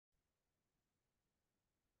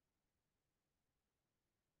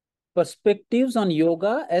Perspectives on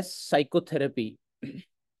yoga as psychotherapy.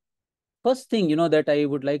 First thing, that I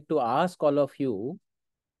would like to ask all of you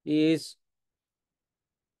is,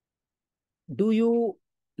 do you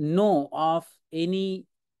know of any,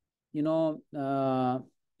 you know, uh,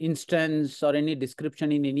 instance or any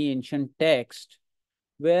description in any ancient text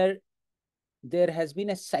where there has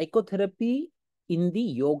been a psychotherapy in the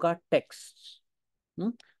yoga texts? Hmm?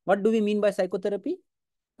 What do we mean by psychotherapy?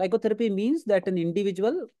 Psychotherapy means that an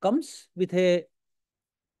individual comes with a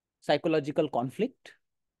psychological conflict,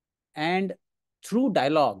 and through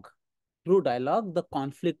dialogue, the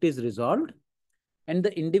conflict is resolved and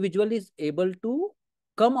the individual is able to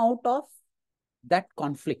come out of that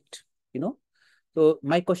conflict. So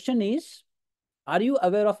my question is, are you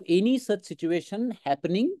aware of any such situation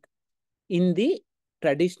happening in the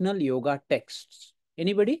traditional yoga texts?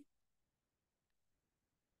 Anybody?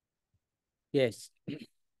 Yes.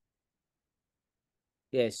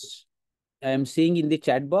 Yes. I am seeing in the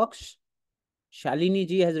chat box, Shalini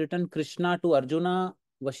ji has written Krishna to Arjuna,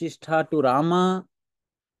 Vasishtha to Rama.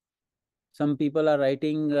 Some people are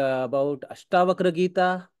writing about Ashtavakra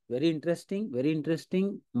Gita. Very interesting, very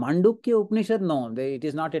interesting. Mandukya Upanishad, no, it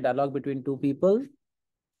is not a dialogue between two people.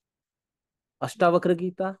 Ashtavakra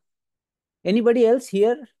Gita. Anybody else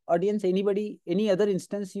here? Audience, anybody? Any other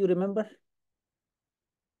instance you remember?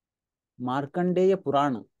 Markandeya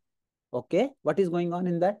Purana. Okay, what is going on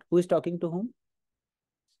in that? Who is talking to whom?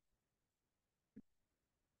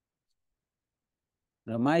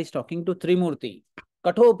 Rama is talking to Trimurti.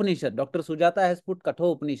 Katho Upanishad. Dr. Sujata has put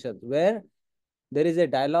Katho Upanishad, where there is a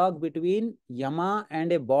dialogue between Yama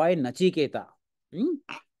and a boy Nachiketa.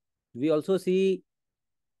 We also see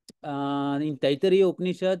in Taittiriya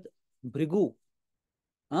Upanishad, Bhrigu,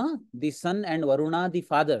 the son, and Varuna, the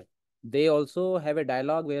father. They also have a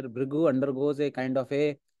dialogue where Bhrigu undergoes a kind of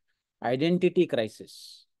a identity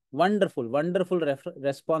crisis. Wonderful, wonderful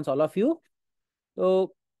response, all of you.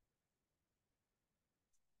 So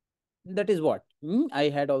that is what I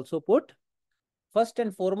had also put. First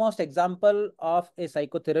and foremost example of a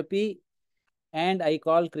psychotherapy, and I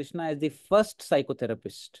call Krishna as the first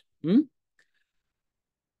psychotherapist,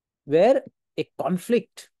 where a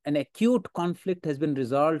conflict, an acute conflict, has been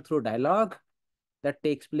resolved through dialogue that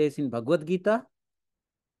takes place in Bhagavad Gita.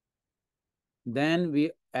 Then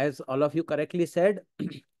we, as all of you correctly said,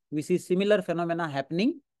 we see similar phenomena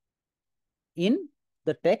happening in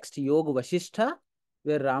the text Yoga Vasishtha,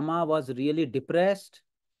 where Rama was really depressed,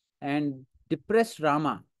 and depressed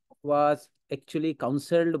Rama was actually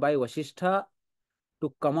counseled by Vasishtha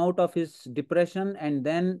to come out of his depression, and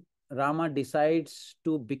then Rama decides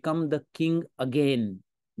to become the king again.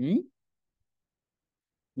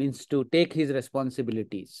 Means to take his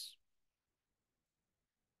responsibilities.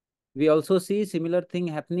 We also see similar thing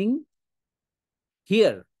happening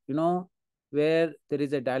here, where there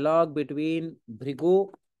is a dialogue between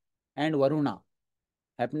Bhrigu and Varuna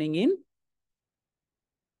happening in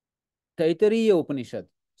Taittiriya Upanishad.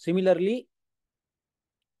 Similarly,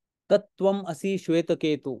 Tattvam Asi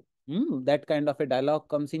Shwetaketu. That kind of a dialogue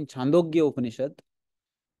comes in Chandogya Upanishad,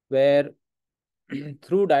 where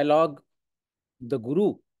through dialogue, the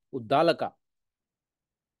Guru, Uddalaka,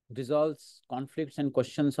 resolves conflicts and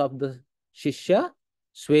questions of the Shishya,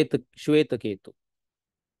 Shwetaketu.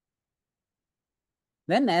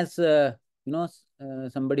 Then, as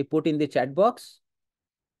somebody put in the chat box,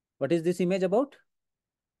 what is this image about?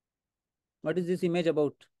 What is this image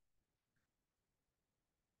about?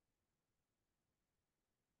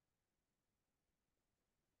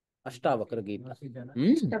 Ashtavakra Gita.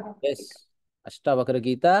 Yes, Ashtavakra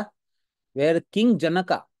Gita, where King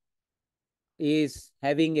Janaka is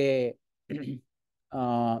having a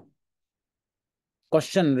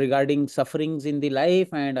question regarding sufferings in the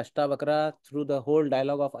life, and Ashtavakra, through the whole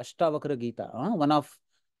dialogue of Ashtavakra Gita, one of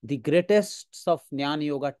the greatest of Jnana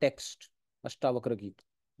Yoga text, Ashtavakra Gita.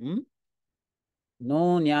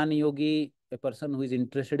 No Jnana Yogi, a person who is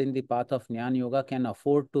interested in the path of Jnana Yoga, can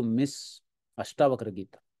afford to miss Ashtavakra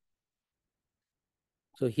Gita.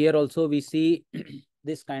 So here also we see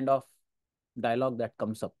this kind of dialogue that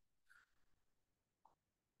comes up.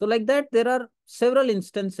 So like that, there are several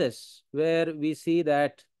instances where we see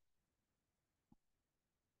that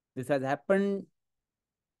this has happened.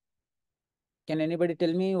 Can anybody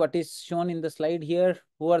tell me what is shown in the slide here?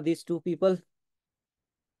 Who are these two people?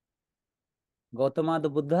 Gautama the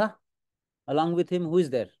Buddha. Along with him, who is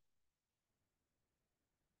there?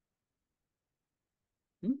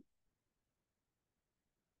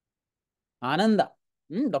 Ananda.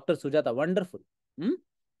 Dr. Sujata, wonderful.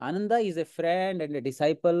 Ananda is a friend and a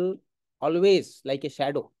disciple, always like a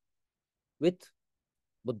shadow with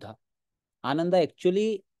Buddha. Ananda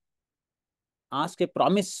actually ask a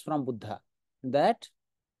promise from Buddha that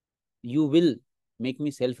you will make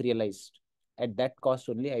me self-realized. At that cost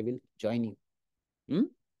only, I will join you. Hmm?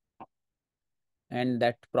 And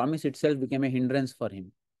that promise itself became a hindrance for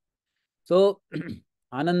him. So,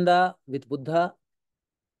 Ananda with Buddha.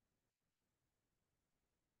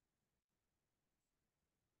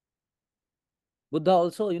 Buddha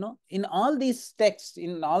also, in all these texts,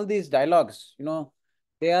 in all these dialogues,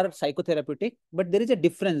 they are psychotherapeutic, but there is a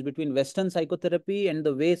difference between Western psychotherapy and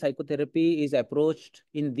the way psychotherapy is approached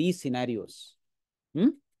in these scenarios. Hmm?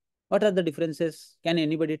 What are the differences? Can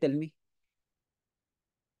anybody tell me?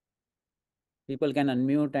 People can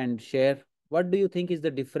unmute and share. What do you think is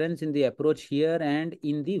the difference in the approach here and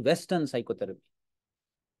in the Western psychotherapy?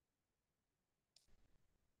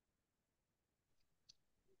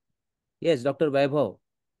 Yes, Dr. Vaibhav.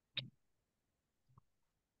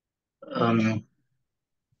 Um,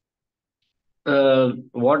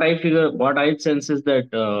 what I sense is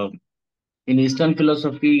that in Eastern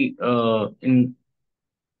philosophy, in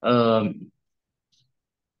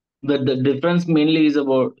the difference mainly is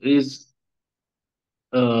about is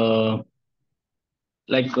uh,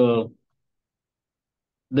 like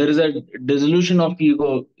there is a dissolution of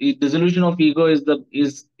ego. Dissolution of ego is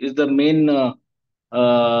the main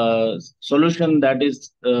solution that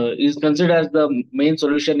is considered as the main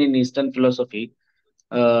solution in Eastern philosophy.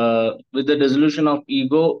 With the dissolution of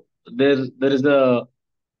ego, there is a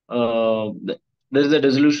uh, th- there is a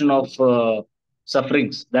dissolution of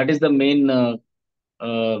sufferings. That is the main uh,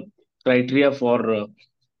 criteria for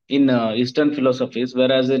in Eastern philosophies,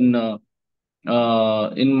 whereas in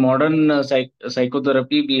modern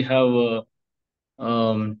psychotherapy we have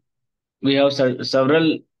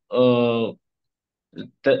several uh,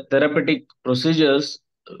 therapeutic procedures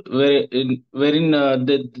wherein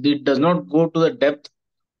it does not go to the depth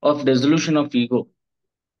of dissolution of ego.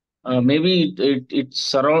 Maybe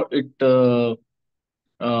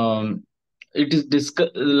um, it is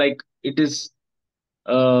like it is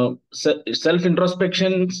self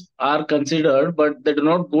introspections are considered, but they do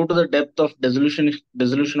not go to the depth of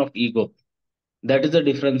dissolution of ego. That is the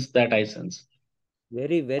difference that I sense.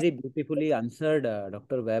 Very, very beautifully answered,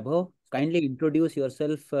 Dr. Vaibhav. Kindly introduce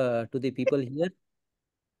yourself to the people here.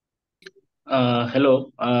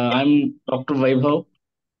 Hello, I'm Dr. Vaibhav.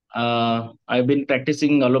 I've been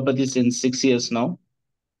practicing allopathy since 6 years now,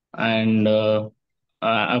 and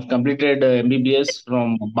I've completed MBBS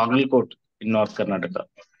from Bagalkot in North Karnataka,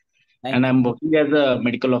 and Thank you. I'm working as a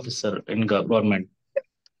medical officer in government.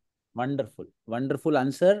 Wonderful, wonderful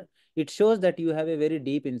answer. It shows that you have a very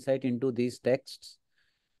deep insight into these texts.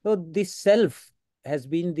 So, this self has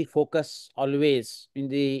been the focus always in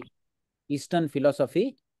the Eastern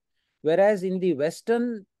philosophy, whereas in the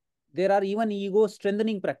Western, there are even ego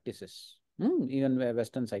strengthening practices, even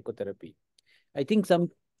Western psychotherapy. I think some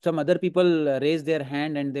other people raised their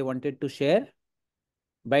hand and they wanted to share.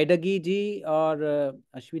 Baidagi ji or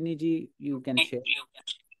Ashwini ji, you can share.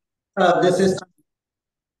 This is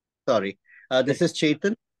sorry. This Yes, is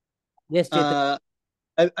Chetan. yes, Chetan.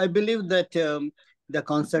 Uh, I believe that the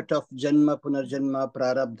concept of Janma, Punarjanma,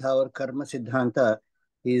 Prarabdha, or Karma Siddhanta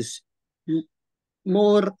is m-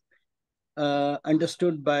 more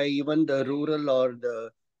understood by even the rural or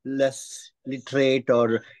the less literate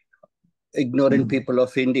or ignorant people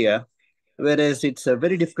of India, whereas it's a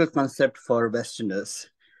very difficult concept for Westerners.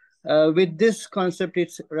 With this concept,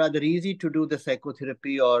 it's rather easy to do the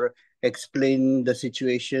psychotherapy or explain the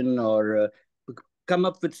situation or come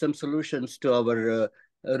up with some solutions to our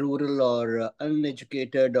rural or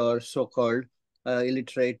uneducated or so-called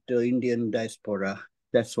illiterate Indian diaspora.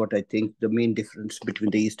 That's what I think the main difference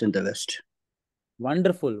between the East and the West.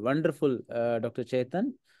 Wonderful, wonderful, Dr.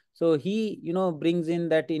 Chetan. So he, brings in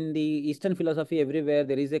that in the Eastern philosophy, everywhere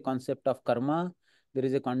there is a concept of karma, there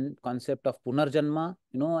is a concept of punarjanma,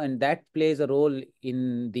 and that plays a role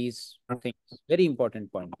in these things. Very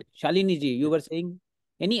important point. Shalini ji, you were saying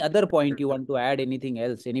any other point you want to add? Anything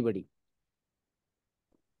else? Anybody?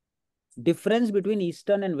 Difference between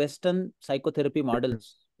Eastern and Western psychotherapy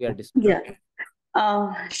models we are discussing. Yeah.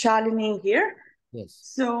 Shalini here. Yes.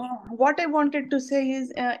 So, what I wanted to say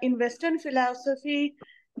is in Western philosophy,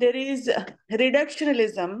 there is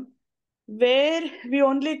reductionism where we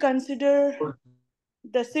only consider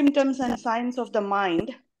the symptoms and signs of the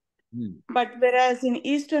mind. But whereas in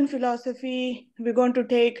Eastern philosophy, we're going to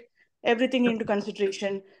take everything into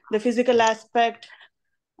consideration, the physical aspect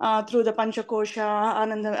through the Panchakosha,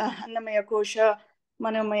 Annamaya Kosha,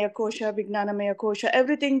 Manomaya Kosha, Vijnanamaya Kosha,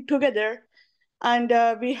 everything together. And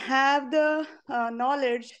we have the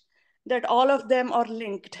knowledge that all of them are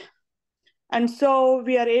linked. And so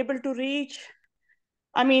we are able to reach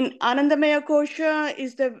I mean, Anandamaya Kosha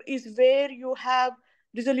is where you have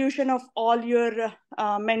resolution of all your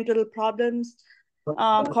mental problems,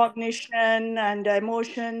 cognition and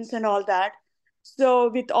emotions and all that. So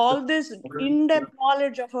with all this in-depth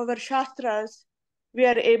knowledge of our Shastras, we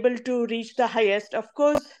are able to reach the highest. Of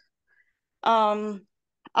course,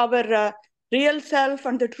 our real self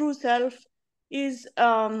and the true self is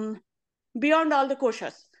beyond all the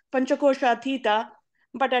koshas, panchakosha athita,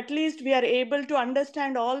 but at least we are able to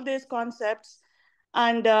understand all these concepts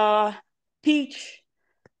and teach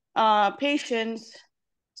patients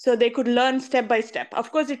so they could learn step by step.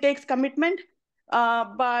 Of course, it takes commitment,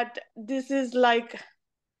 but this is like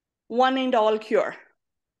one and all cure.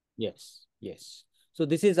 Yes, yes. So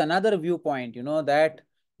this is another viewpoint, that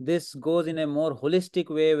this goes in a more holistic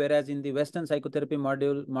way, whereas in the Western psychotherapy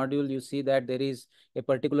module, you see that there is a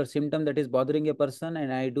particular symptom that is bothering a person,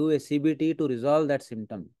 and I do a CBT to resolve that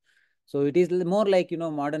symptom. So it is more like,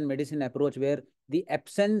 modern medicine approach where the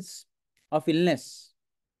absence of illness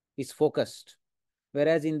is focused.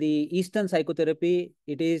 Whereas in the Eastern psychotherapy,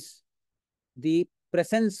 it is the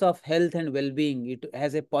presence of health and well-being. It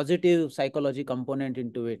has a positive psychology component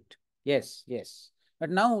into it. Yes, yes. But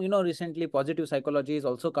now, recently positive psychology is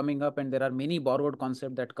also coming up, and there are many borrowed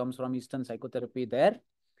concepts that comes from Eastern psychotherapy there.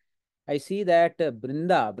 I see that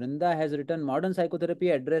Brinda has written, modern psychotherapy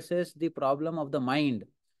addresses the problem of the mind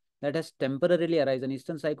that has temporarily arisen.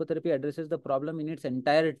 Eastern psychotherapy addresses the problem in its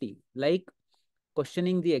entirety, like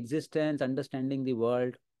questioning the existence, understanding the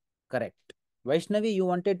world. Correct. Vaishnavi, you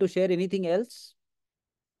wanted to share anything else?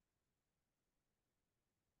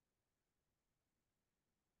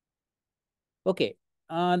 Okay.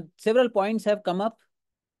 Several points have come up.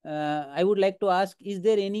 I would like to ask, is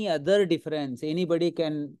there any other difference? Anybody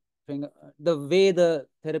can, the way the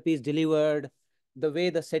therapy is delivered, the way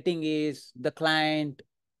the setting is, the client,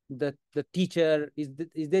 the teacher,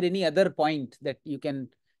 is there any other point that you can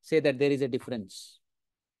say that there is a difference?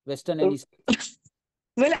 Western and Eastern?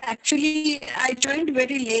 Well, actually, I joined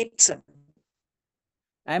very late, sir.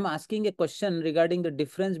 I am asking a question regarding the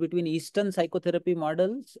difference between Eastern psychotherapy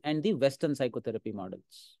models and the Western psychotherapy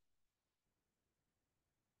models.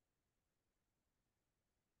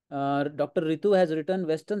 Dr. Ritu has written,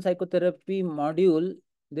 Western psychotherapy module,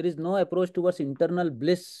 there is no approach towards internal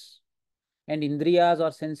bliss and indriyas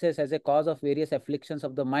or senses as a cause of various afflictions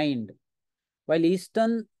of the mind. While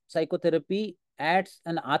Eastern psychotherapy adds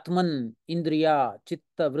an Atman, Indriya,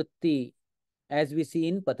 Chitta, Vritti, as we see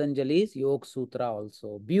in Patanjali's Yoga Sutra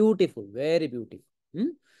also. Beautiful, very beautiful.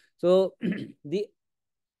 So,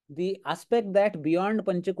 the aspect that beyond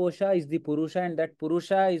Panchakosha is the Purusha, and that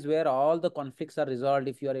Purusha is where all the conflicts are resolved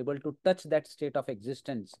if you are able to touch that state of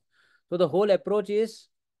existence. So the whole approach is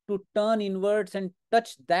to turn inwards and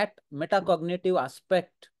touch that metacognitive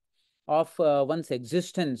aspect of one's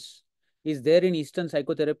existence is there in Eastern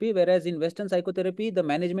psychotherapy, whereas in Western psychotherapy, the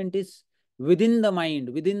management is within the mind,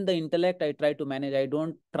 within the intellect. I try to manage. I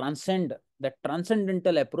don't transcend. That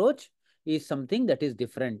transcendental approach is something that is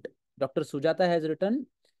different. Dr. Sujata has written,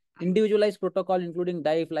 individualized protocol including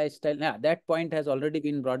diet, lifestyle. Yeah, that point has already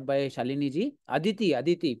been brought by Shalini ji.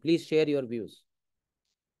 Aditi, please share your views.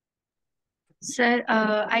 Sir,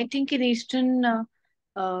 I think in Eastern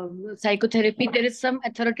psychotherapy, there is some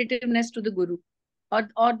authoritativeness to the guru,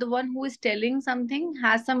 or the one who is telling something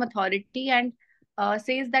has some authority and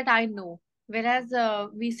says that I know. Whereas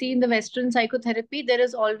we see in the Western psychotherapy, there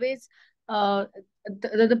is always uh,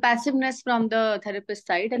 the passiveness from the therapist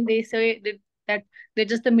side, and they say that they're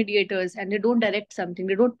just the mediators and they don't direct something,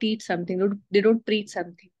 they don't teach something, they don't preach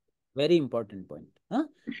something. Very important point.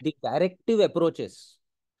 The directive approaches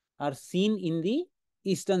are seen in the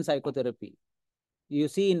Eastern psychotherapy. You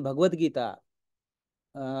see in Bhagavad Gita,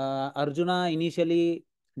 Arjuna initially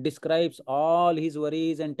describes all his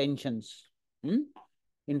worries and tensions.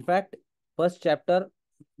 In fact, first chapter,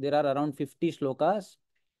 there are around 50 shlokas,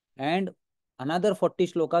 and another 40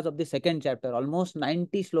 shlokas of the second chapter, almost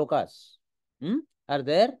 90 shlokas are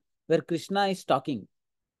there where Krishna is talking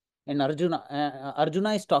and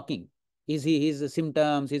Arjuna is talking. His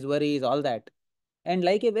symptoms, his worries, all that. And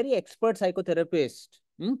like a very expert psychotherapist,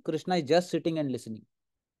 Krishna is just sitting and listening.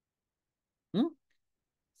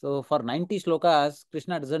 So for 90 shlokas,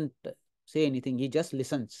 Krishna doesn't say anything, he just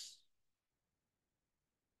listens.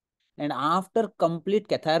 And after complete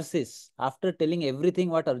catharsis, after telling everything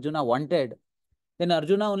what Arjuna wanted, then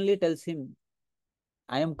Arjuna only tells him,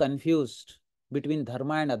 I am confused between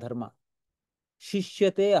dharma and adharma.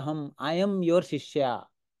 Shishyate aham, I am your shishya.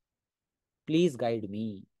 Please guide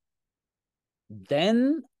me.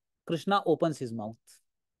 Then Krishna opens his mouth.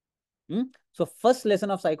 So first lesson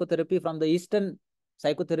of psychotherapy from the Eastern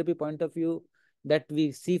psychotherapy point of view that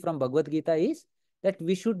we see from Bhagavad Gita is that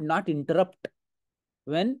we should not interrupt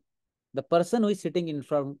when the person who is sitting in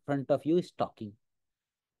front of you is talking.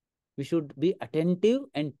 We should be attentive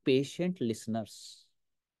and patient listeners.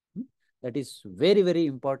 That is very, very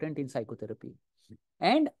important in psychotherapy.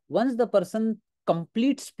 And once the person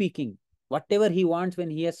completes speaking, whatever he wants when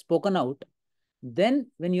he has spoken out, then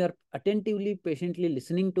when you are attentively, patiently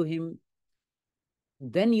listening to him,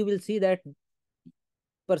 then you will see that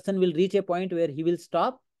person will reach a point where he will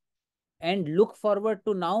stop and look forward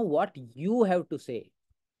to now what you have to say.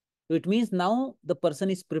 So it means now the person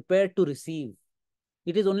is prepared to receive.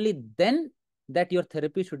 It is only then that your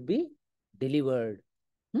therapy should be delivered.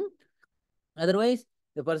 Otherwise,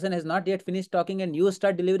 the person has not yet finished talking and you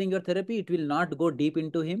start delivering your therapy, it will not go deep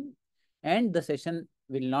into him and the session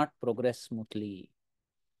will not progress smoothly.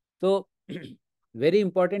 So, very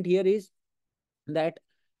important here is that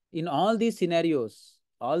in all these scenarios,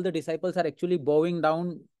 all the disciples are actually bowing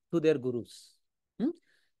down to their gurus.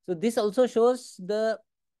 So this also shows the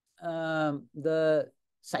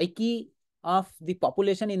psyche of the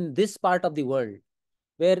population in this part of the world,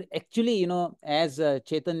 where actually, you know, as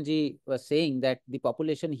Chetanji was saying, that the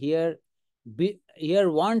population here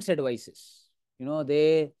wants advices. You know,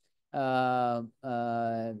 they cannot,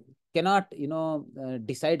 you know,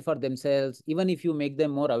 decide for themselves, even if you make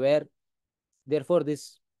them more aware. Therefore,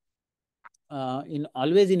 this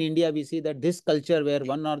always in India, we see that this culture where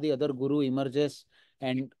one or the other guru emerges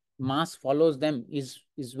and mass follows them is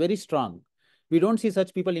very strong. We don't see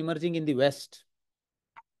such people emerging in the West,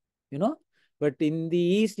 you know, but in the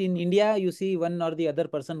East, in India, you see one or the other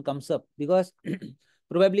person comes up because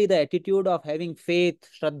probably the attitude of having faith,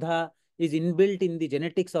 Shraddha is inbuilt in the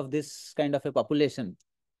genetics of this kind of a population.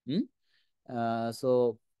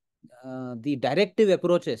 So the directive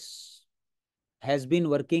approaches has been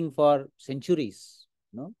working for centuries,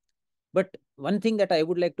 you know. But one thing that I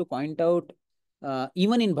would like to point out,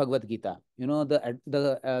 even in Bhagavad Gita, you know,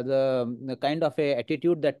 the kind of a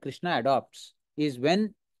attitude that Krishna adopts is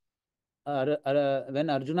when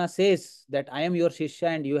Arjuna says that I am your Shishya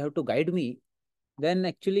and you have to guide me, then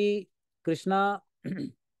actually Krishna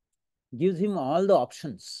gives him all the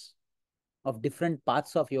options of different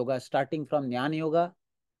paths of yoga, starting from Jnana Yoga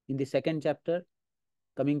in the 2nd chapter,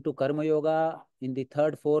 coming to Karma Yoga in the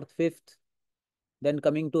 3rd, 4th, 5th, then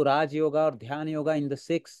coming to Raj Yoga or Dhyana Yoga in the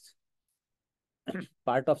 6th,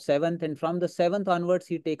 part of 7th, and from the 7th onwards,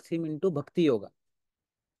 he takes him into Bhakti Yoga.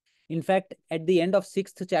 In fact, at the end of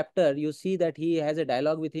 6th chapter, you see that he has a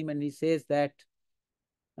dialogue with him and he says that,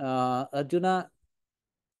 Arjuna,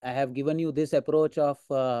 I have given you this approach of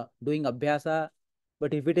doing abhyasa,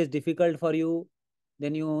 but if it is difficult for you,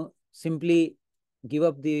 then you simply give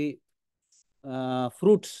up the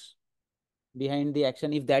fruits behind the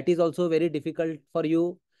action. If that is also very difficult for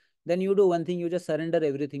you, then you do one thing, you just surrender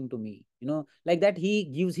everything to me. You know, like that, he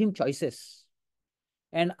gives him choices.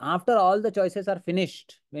 And after all the choices are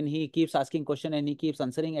finished, when he keeps asking question and he keeps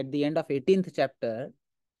answering, at the end of 18th chapter,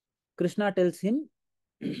 Krishna tells him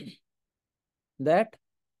that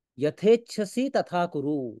Yathechasi tatha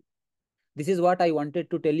kuru. This is what I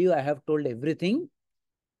wanted to tell you. I have told everything.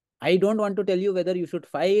 I don't want to tell you whether you should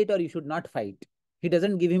fight or you should not fight. He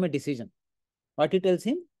doesn't give him a decision. What he tells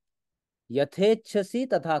him? Yathechasi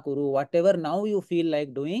tatha kuru. Whatever now you feel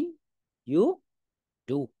like doing, you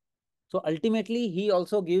do. So ultimately, he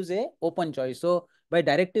also gives a open choice. So by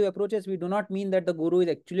directive approaches, we do not mean that the guru is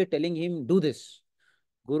actually telling him, do this.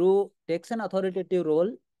 Guru takes an authoritative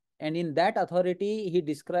role, and in that authority, he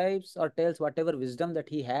describes or tells whatever wisdom that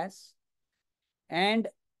he has. And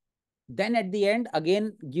then at the end,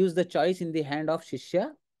 again, gives the choice in the hand of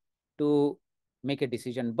Shishya to make a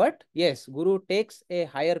decision. But yes, Guru takes a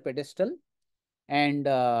higher pedestal, and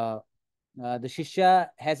the Shishya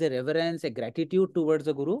has a reverence, a gratitude towards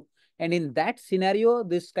the Guru. And in that scenario,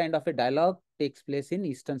 this kind of a dialogue takes place in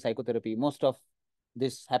Eastern psychotherapy. Most of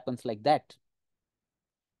this happens like that.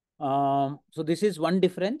 So this is one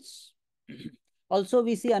difference. Also,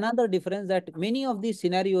 we see another difference, that many of these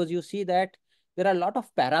scenarios, you see that there are a lot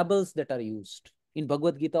of parables that are used. In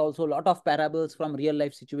Bhagavad Gita also, a lot of parables from real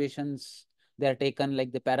life situations, they are taken,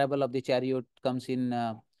 like the parable of the chariot comes in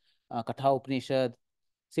Katha Upanishad.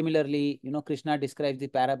 Similarly, you know, Krishna describes the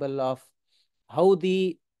parable of how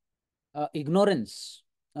the ignorance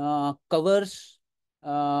covers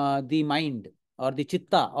the mind or the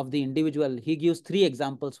chitta of the individual. He gives 3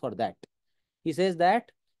 examples for that. He says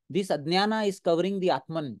that this ajnana is covering the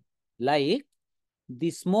Atman, like the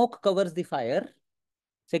smoke covers the fire.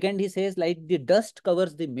 Second, he says like the dust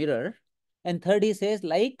covers the mirror. And third, he says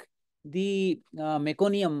like the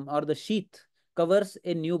meconium or the sheath covers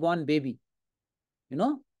a newborn baby. You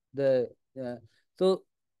know, the So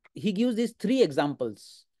he gives these three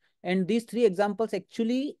examples, and these three examples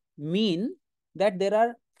actually mean that there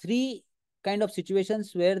are three kind of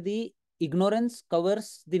situations where the ignorance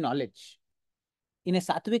covers the knowledge. In a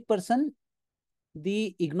sattvic person,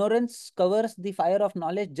 the ignorance covers the fire of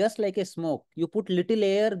knowledge just like a smoke. You put little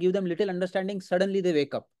air, give them little understanding, suddenly they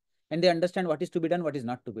wake up and they understand what is to be done, what is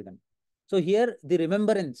not to be done. So here the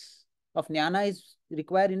remembrance of jnana is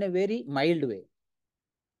required in a very mild way.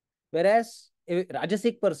 Whereas a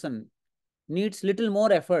Rajasic person needs little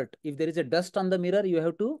more effort. If there is a dust on the mirror, you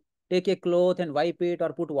have to take a cloth and wipe it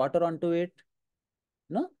or put water onto it.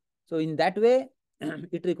 No? So in that way,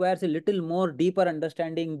 it requires a little more deeper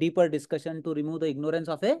understanding, deeper discussion to remove the ignorance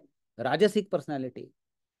of a Rajasic personality.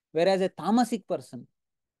 Whereas a Tamasic person,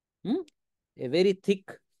 a very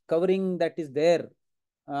thick covering that is there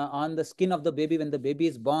on the skin of the baby when the baby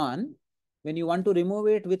is born, when you want to remove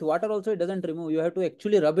it with water also, it doesn't remove. You have to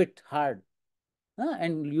actually rub it hard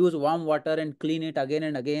and use warm water and clean it again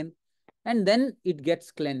and again, and then it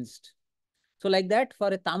gets cleansed. So like that, for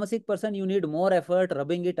a tamasic person, you need more effort,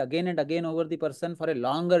 rubbing it again and again over the person for a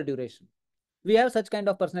longer duration. We have such kind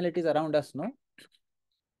of personalities around us, no?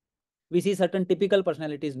 We see certain typical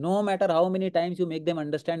personalities. No matter how many times you make them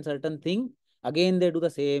understand certain thing, again they do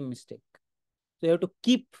the same mistake. So you have to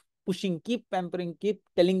keep pushing, keep pampering, keep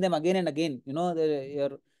telling them again and again,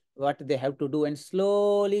 what they have to do, and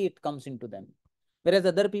slowly it comes into them. Whereas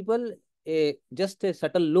other people, just a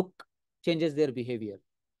subtle look changes their behavior.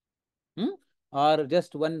 Or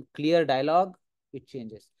just one clear dialogue, it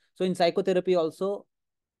changes. So in psychotherapy also,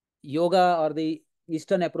 yoga or the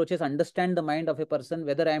Eastern approaches understand the mind of a person,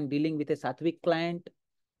 whether I am dealing with a sattvic client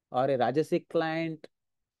or a rajasic client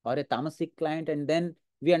or a tamasic client, and then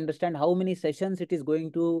we understand how many sessions it is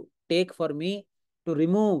going to take for me to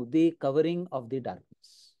remove the covering of the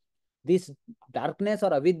darkness. This darkness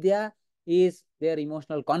or avidya is their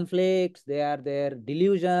emotional conflicts, they are their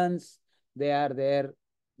delusions, they are their,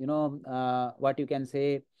 what you can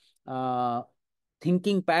say,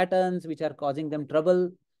 thinking patterns which are causing them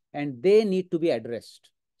trouble, and they need to be addressed.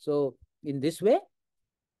 So in this way,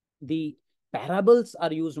 the parables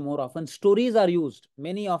are used more often, stories are used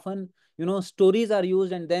many often, stories are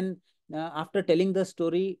used, and then after telling the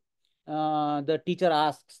story, the teacher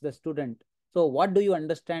asks the student, so what do you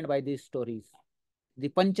understand by these stories? The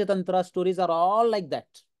Panchatantra stories are all like that,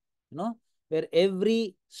 where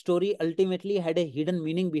every story ultimately had a hidden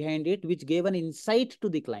meaning behind it, which gave an insight to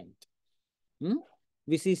the client.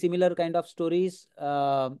 We see similar kind of stories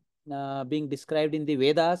being described in the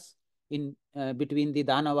Vedas, in between the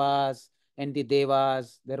Danavas and the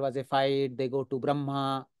Devas. There was a fight, they go to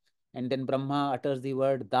Brahma, and then Brahma utters the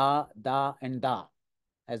word da, da, and da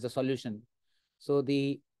as the solution. So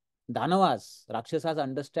the Danavas, Rakshasas,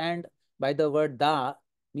 understand by the word da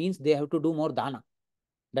means they have to do more dana.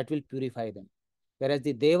 That will purify them. Whereas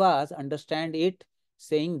the Devas understand it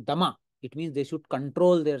saying dama. It means they should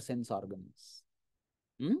control their sense organs.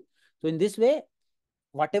 So in this way,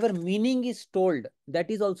 whatever meaning is told,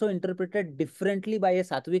 that is also interpreted differently by a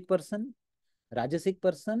sattvic person, rajasic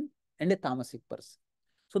person, and a tamasic person.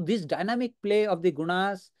 So this dynamic play of the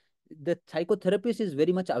gunas, the psychotherapist is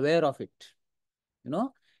very much aware of it,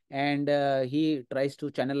 and he tries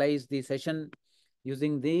to channelize the session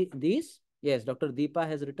using these. Yes, Dr. Deepa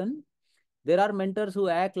has written, there are mentors who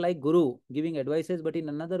act like guru, giving advices, but in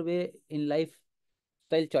another way in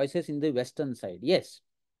lifestyle choices in the Western side. Yes.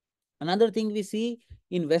 Another thing we see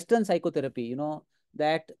in Western psychotherapy,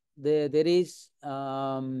 that there is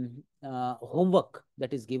homework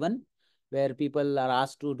that is given where people are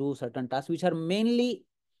asked to do certain tasks, which are mainly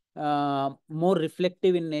more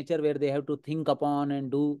reflective in nature, where they have to think upon and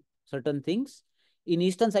do certain things. In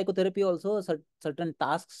Eastern psychotherapy also, certain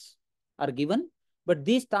tasks are given, but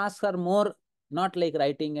these tasks are more not like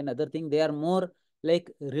writing and other thing. They are more like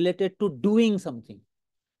related to doing something.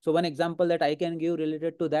 So one example that I can give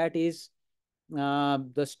related to that is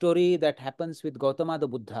the story that happens with Gautama the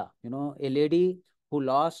Buddha. A lady who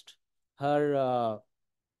lost her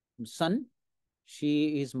son.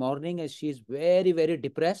 She is mourning as she is very, very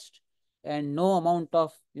depressed, and no amount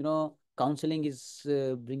of, counseling is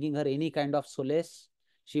bringing her any kind of solace.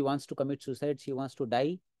 She wants to commit suicide. She wants to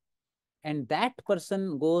die. And that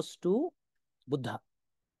person goes to Buddha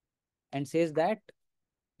and says that,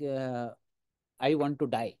 I want to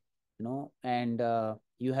die, and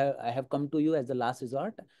I have come to you as the last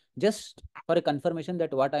resort, just for a confirmation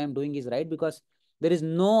that what I am doing is right, because there is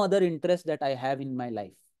no other interest that I have in my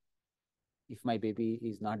life. If my baby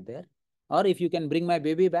is not there, or if you can bring my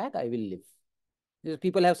baby back, I will live.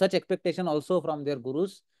 People have such expectation also from their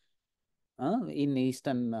gurus. In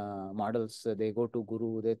Eastern models, they go to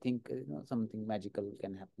Guru, they think something magical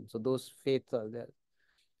can happen. So those faiths are there.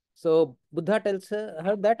 So Buddha tells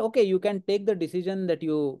her that, okay, you can take the decision that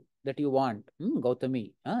you want.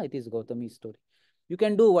 Gautami, it is Gautami's story. You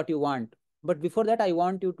can do what you want. But before that, I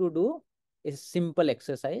want you to do a simple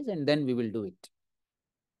exercise and then we will do it.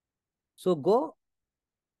 So go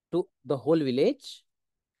to the whole village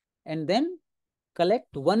and then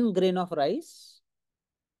collect 1 grain of rice,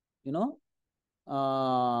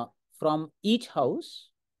 from each house.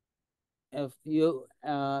 If you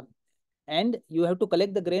and you have to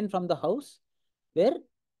collect the grain from the house where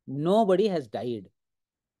nobody has died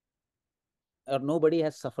or nobody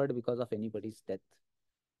has suffered because of anybody's death.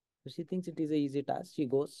 So she thinks it is an easy task. She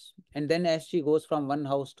goes, and then as she goes from one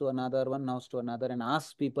house to another, and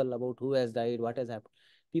asks people about who has died, what has happened,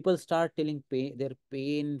 people start telling their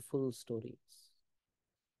painful stories,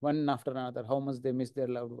 one after another, how much they miss their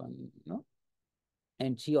loved one,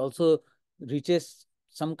 And she also reaches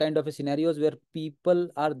some kind of a scenarios where people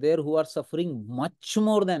are there who are suffering much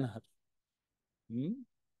more than her.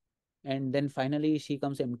 And then finally she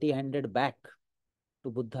comes empty-handed back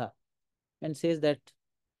to Buddha and says that,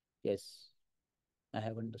 yes, I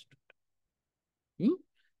have understood.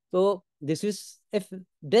 So this is,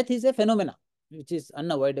 death is a phenomena which is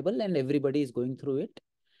unavoidable and everybody is going through it.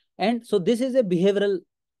 And so this is a behavioral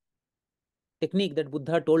technique that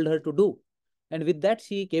Buddha told her to do. And with that,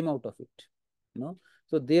 she came out of it.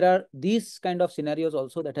 So there are these kind of scenarios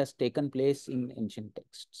also that has taken place in ancient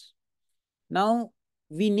texts. Now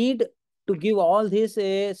we need to give all this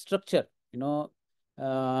a structure.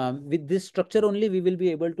 With this structure only we will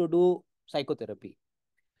be able to do psychotherapy.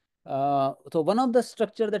 So one of the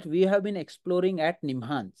structure that we have been exploring at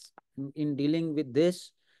Nimhans in dealing with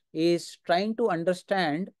this is trying to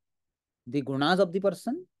understand the gunas of the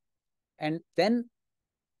person and then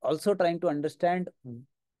also trying to understand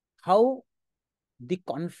how the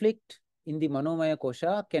conflict in the Manomaya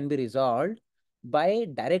Kosha can be resolved by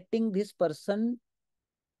directing this person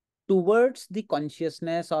towards the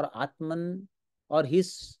consciousness or Atman or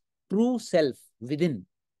his true self within.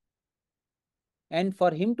 And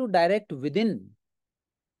for him to direct within,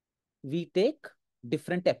 we take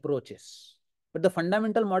different approaches. But the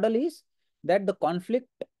fundamental model is that the conflict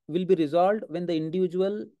will be resolved when the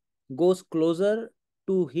individual goes closer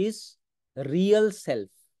to his real self.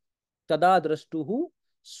 Tada drashtuhu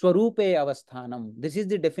swarupe avasthanam. This is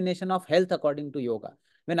the definition of health according to yoga.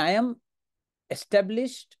 When I am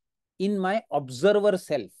established in my observer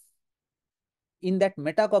self, in that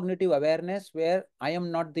metacognitive awareness where I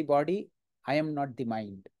am not the body, I am not the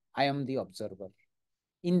mind, I am the observer.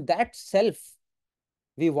 In that self,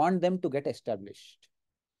 we want them to get established.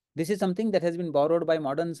 This is something that has been borrowed by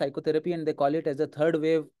modern psychotherapy, and they call it as the third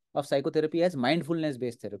wave of psychotherapy as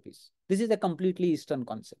mindfulness-based therapies. This is a completely Eastern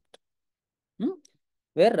concept,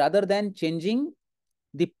 where rather than changing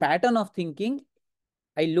the pattern of thinking,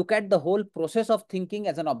 I look at the whole process of thinking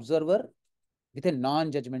as an observer with a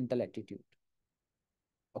non-judgmental attitude.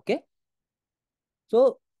 Okay?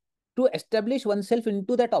 So, to establish oneself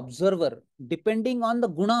into that observer, depending on the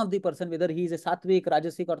guna of the person, whether he is a sattvic,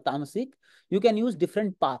 rajasic or tamasic, you can use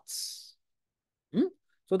different paths.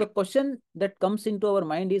 So the question that comes into our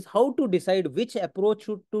mind is how to decide which approach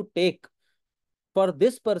to take for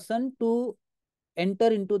this person to enter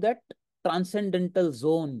into that transcendental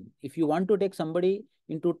zone. If you want to take somebody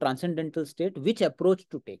into transcendental state, which approach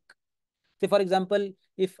to take? Say, for example,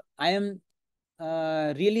 if I am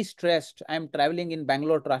really stressed, I am traveling in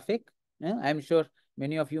Bangalore traffic. I am sure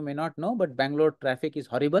many of you may not know, but Bangalore traffic is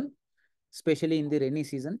horrible, especially in the rainy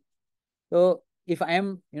season. So if I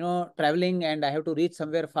am, traveling and I have to reach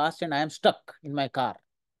somewhere fast and I am stuck in my car,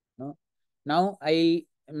 now I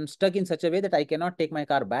am stuck in such a way that I cannot take my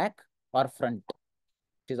car back or front.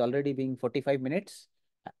 It is already being 45 minutes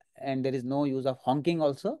and there is no use of honking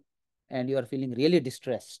also, and you are feeling really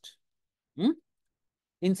distressed.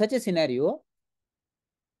 In such a scenario,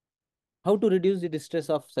 how to reduce the distress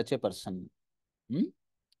of such a person?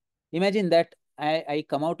 Imagine that I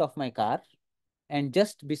come out of my car and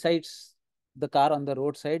just besides the car on the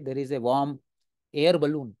roadside, there is a warm air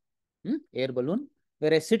balloon,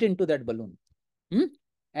 where I sit into that balloon.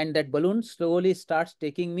 And that balloon slowly starts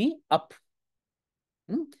taking me up.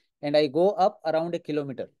 And I go up around 1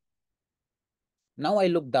 kilometer. Now I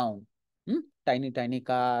look down, tiny, tiny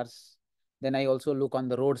cars. Then I also look on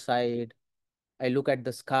the roadside. I look at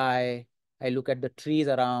the sky. I look at the trees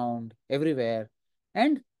around everywhere.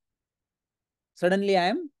 And suddenly I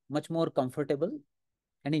am much more comfortable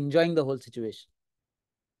and enjoying the whole situation.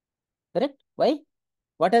 Correct? Why?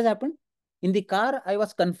 What has happened? In the car, I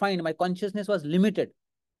was confined. My consciousness was limited.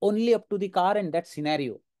 only up to the car and that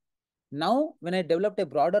scenario. Now, when I developed a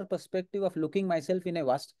broader perspective of looking myself in a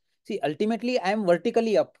vast, see, ultimately I am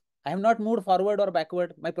vertically up. I have not moved forward or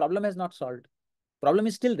backward. My problem has not solved. Problem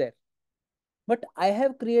is still there. But I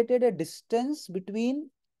have created a distance between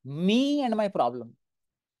me and my problem.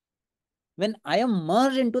 When I am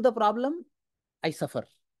merged into the problem, I suffer.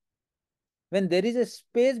 When there is a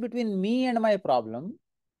space between me and my problem,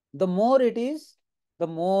 the more it is, the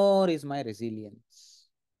more is my resilience.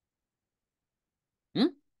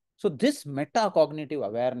 So this metacognitive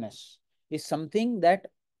awareness is something that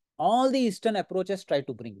all the Eastern approaches try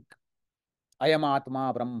to bring. Ayam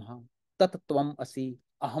Atma Brahma, Tat Tvam Asi,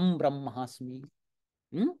 Aham Brahmasmi.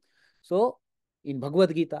 So in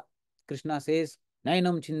Bhagavad Gita, Krishna says,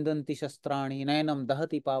 Nainam chindanti shastrani, nainam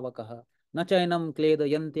dahati pavakaha, na chainam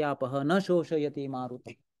kledayantyapah, na shoshayati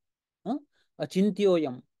maruti.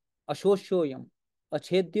 Achintyoyam, ashoshoyam,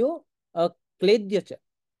 achedyo, akledyacha.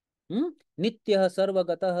 Nityah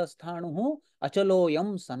sarvagatah sthanuhu,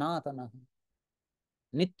 achaloyam sanatana.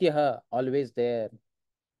 Nityah, always there.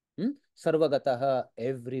 Sarvagatah,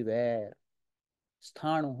 everywhere.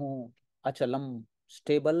 Sthanuhu, achalam,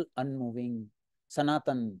 stable, unmoving.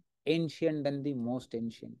 Sanatan, ancient and the most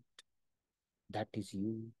ancient. That is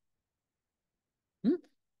you.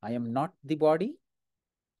 I am not the body.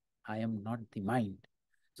 I am not the mind.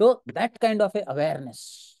 So that kind of a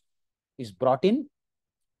awareness is brought in.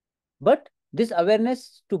 But this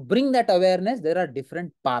awareness, to bring that awareness, there are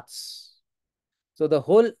different paths. So the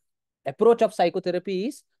whole approach of psychotherapy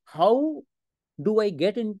is, how do I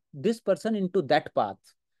get in this person into that path?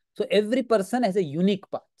 So every person has a unique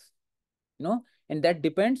path, and that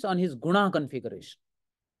depends on his guna configuration.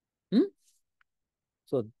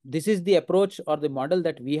 So this is the approach or the model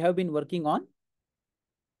that we have been working on.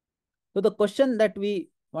 So the question that I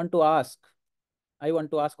want to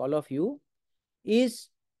ask all of you is,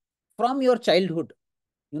 from your childhood,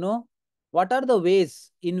 what are the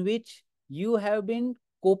ways in which you have been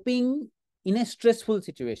coping in a stressful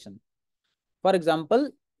situation? For example,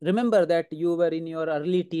 remember that you were in your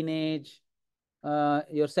early teenage,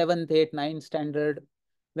 your 7th, 8th, 9th standard,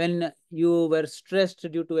 when you were stressed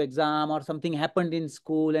due to exam or something happened in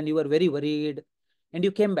school and you were very worried and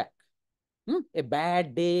you came back. A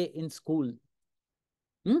bad day in school.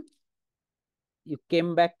 You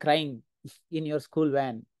came back crying in your school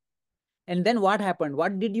van. And then what happened?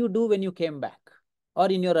 What did you do when you came back? Or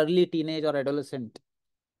in your early teenage or adolescent?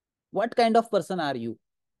 What kind of person are you?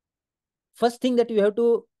 First thing that you have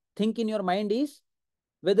to think in your mind is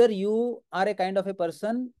whether you are a kind of a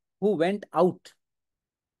person who went out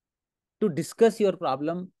to discuss your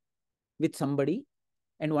problem with somebody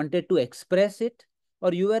and wanted to express it,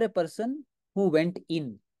 or you are a person who went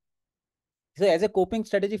in. So as a coping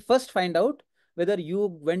strategy, first find out whether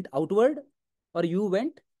you went outward or you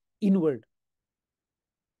went inward.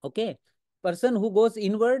 Okay. Person who goes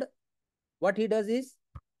inward, what he does is,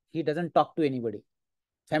 he doesn't talk to anybody.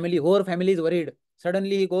 Whole family is worried.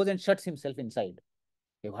 Suddenly he goes and shuts himself inside.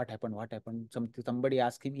 Hey, what happened? What happened? Somebody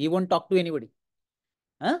asked him. He won't talk to anybody.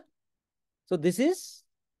 So this is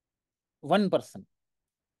one person.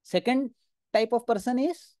 Second type of person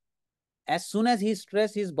is, as soon as he's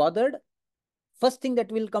stressed, he's bothered, first thing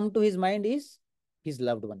that will come to his mind is his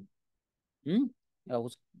loved one.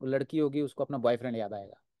 लड़की होगी, उसको अपना boyfriend याद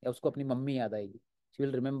आएगा, या उसको अपनी mummy याद आएगी. She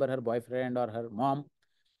will remember her boyfriend or her mom,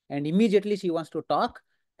 and immediately she wants to talk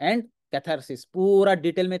and catharsis, पूरा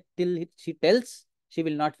डिटेल में till she tells, she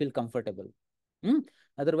will not feel comfortable.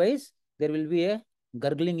 Otherwise, there will be a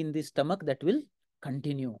gurgling in the stomach that will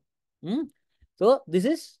continue. So this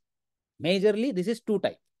is majorly, this is two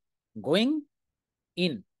types. Going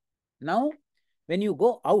in. Now, when you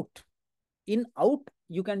go out,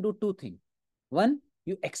 you can do two things. One,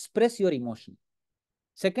 you express your emotion.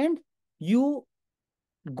 Second, you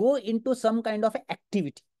go into some kind of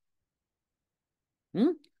activity.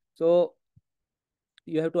 So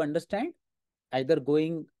you have to understand either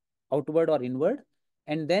going outward or inward.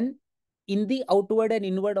 And then in the outward and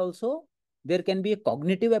inward also, there can be a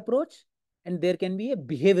cognitive approach and there can be a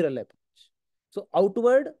behavioral approach. So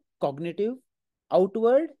outward, cognitive,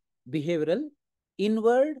 outward, behavioral,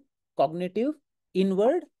 inward, cognitive,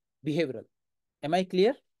 inward, behavioral. Am I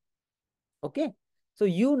clear? Okay. So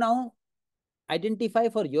you now identify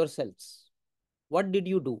for yourselves. What did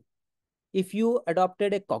you do? If you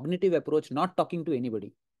adopted a cognitive approach, not talking to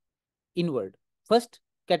anybody, inward, first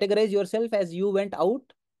categorize yourself as you went out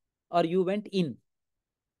or you went in.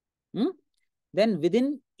 Then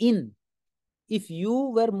within in, if you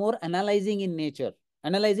were more analyzing in nature,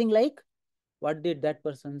 analyzing like, what did that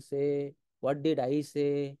person say? What did I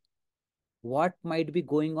say? what might be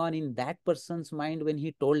going on in that person's mind when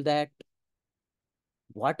he told that,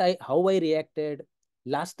 how I reacted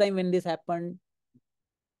last time when this happened,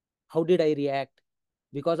 how did I react?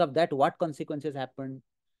 Because of that, what consequences happened?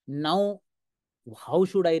 Now, how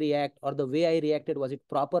should I react? Or the way I reacted, was it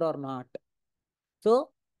proper or not? So,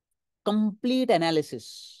 complete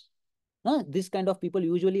analysis. This kind of people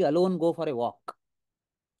usually alone go for a walk,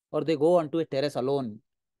 or they go onto a terrace alone,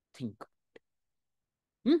 think.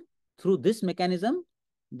 Through this mechanism,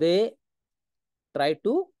 they try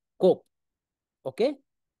to cope. Okay?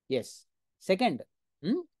 Yes. Second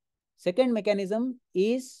mechanism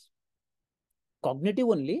is cognitive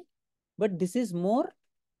only, but this is more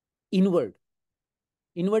inward.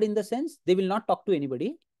 Inward in the sense, they will not talk to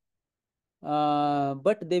anybody,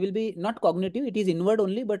 but they will be not cognitive. It is inward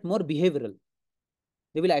only, but more behavioral.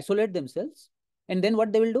 They will isolate themselves, and then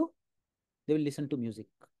what they will do? They will listen to music.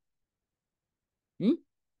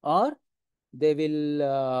 Or they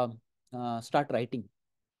will start writing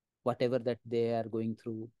whatever that they are going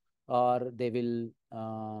through, or they will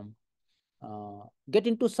get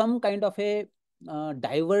into some kind of a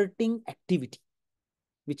diverting activity,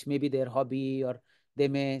 which may be their hobby, or they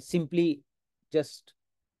may simply just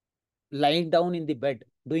lying down in the bed,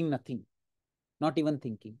 doing nothing, not even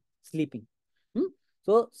thinking, sleeping.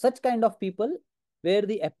 So such kind of people, where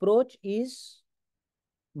the approach is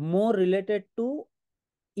more related to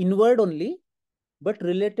inward only, but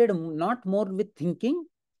related not more with thinking,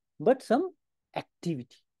 but some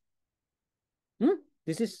activity.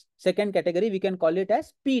 This is second category. We can call it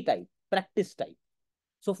as P type, practice type.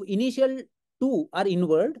 So initial two are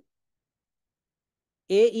inward.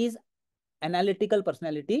 A is analytical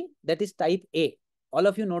personality, that is type A. All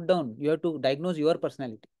of you note down, you have to diagnose your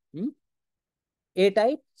personality. A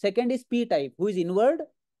type. Second is P type, who is inward,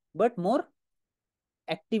 but more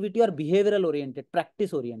activity or behavioral oriented,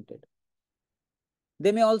 practice oriented.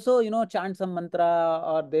 They may also, chant some mantra,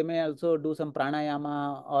 or they may also do some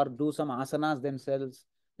pranayama or do some asanas themselves.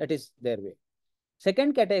 That is their way.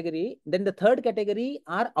 Second category, then the third category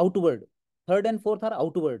are outward. Third and fourth are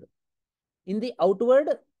outward. In the outward,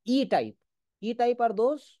 E type. E type are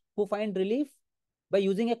those who find relief by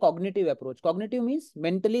using a cognitive approach. Cognitive means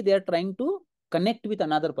mentally they are trying to connect with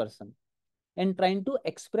another person and trying to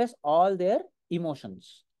express all their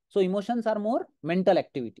emotions. So emotions are more mental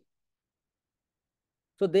activity.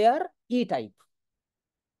 So they are E type.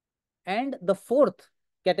 And the fourth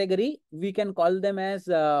category, we can call them as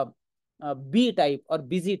B type or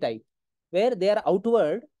busy type, where they are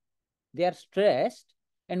outward, they are stressed,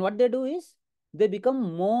 and what they do is they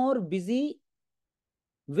become more busy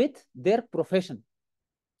with their profession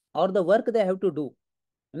or the work they have to do.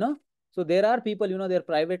 So there are people, their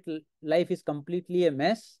private life is completely a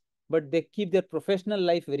mess, but they keep their professional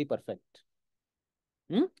life very perfect.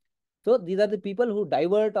 So these are the people who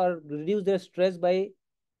divert or reduce their stress by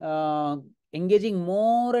engaging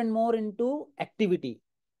more and more into activity.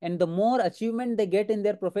 And the more achievement they get in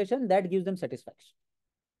their profession, that gives them satisfaction.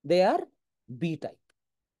 They are B type.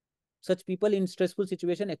 Such people in stressful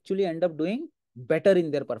situation actually end up doing better in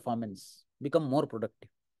their performance, become more productive.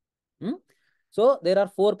 So there are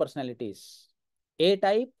four personalities: A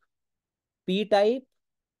type, P type,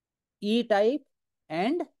 E type,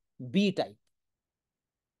 and B type.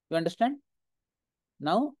 You understand?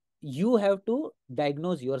 Now you have to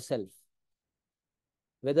diagnose yourself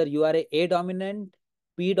whether you are A dominant,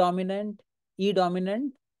 P dominant, E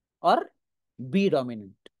dominant, or B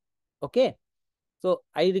dominant. Okay. So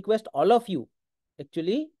I request all of you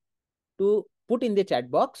actually to put in the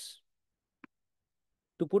chat box.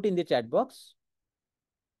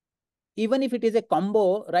 Even if it is a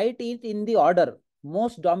combo, write it in the order: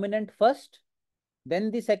 most dominant first,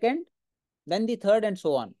 then the second, then the third, and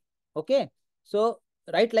so on. Okay. So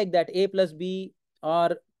write like that: A plus B,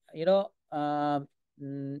 or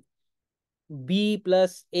B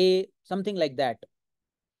plus A, something like that.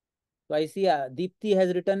 So I see Deepthi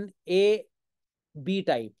has written A, B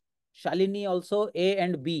type. Shalini also A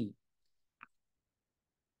and B.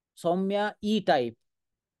 Soumya E type.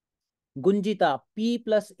 Gunjita P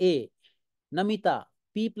plus A. Namita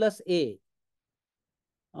P plus A.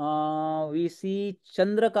 We see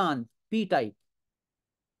Chandrakant P type.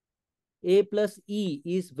 A plus E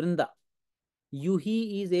is Vrinda.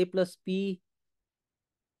 Yuhi is A plus P.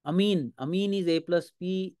 Amin is A plus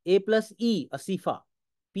P. A plus E, Asifa.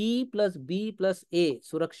 P plus B plus A,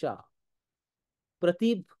 Suraksha.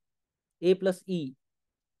 Pratib, A plus E.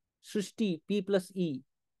 Srishti, P plus E.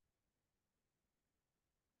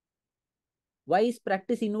 Why is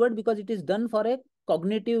practice inward? Because it is done for a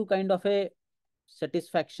cognitive kind of a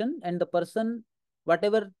satisfaction, and the person,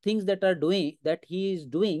 whatever things that he is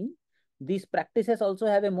doing, these practices also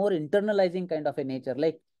have a more internalizing kind of a nature,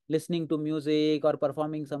 like listening to music or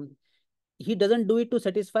performing some. He doesn't do it to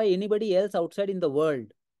satisfy anybody else outside in the world.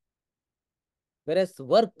 Whereas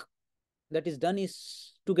work that is done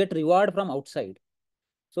is to get reward from outside.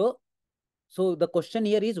 So, the question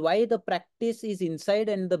here is why the practice is inside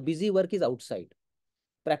and the busy work is outside.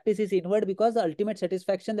 Practice is inward because the ultimate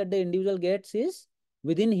satisfaction that the individual gets is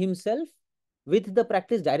within himself with the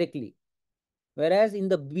practice directly. Whereas in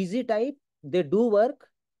the busy type, they do work,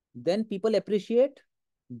 then people appreciate,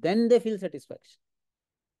 then they feel satisfaction.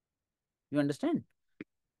 You understand?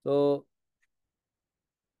 So,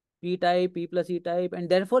 P type, P plus E type, and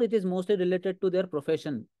therefore it is mostly related to their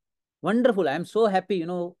profession. Wonderful. I am so happy. You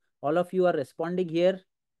know, all of you are responding here.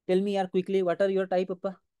 Tell me quickly, what are your type,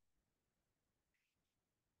 Appa?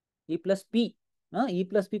 E plus P. E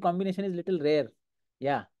plus P combination is little rare.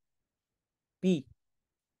 Yeah. P.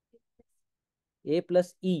 A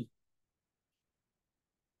plus E.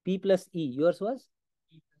 P plus E. Yours was?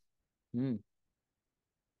 Hmm.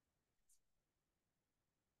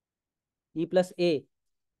 E plus A.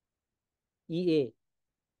 EA.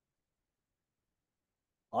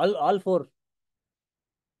 All four.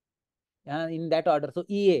 In that order. So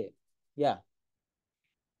EA. Yeah.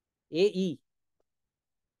 AE.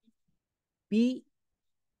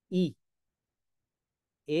 PE.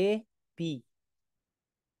 AP.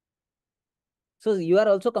 So you are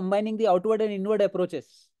also combining the outward and inward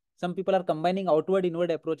approaches. Some people are combining outward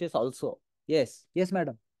inward approaches also. Yes. Yes,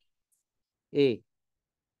 madam. A.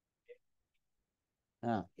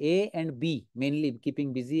 A and B, mainly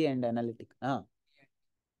keeping busy and analytic.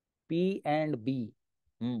 P and B.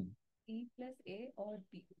 E plus A or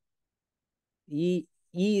P.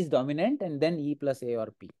 E is dominant and then E plus A or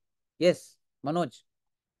P. Yes, Manoj.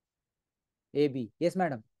 A, B. Yes,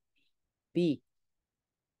 madam. P.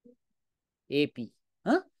 A, P.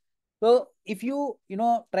 So if you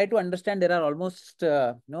try to understand, there are almost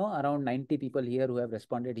around 90 people here who have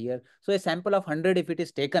responded here. So a sample of 100 if it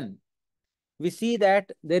is taken, we see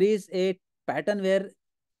that there is a pattern where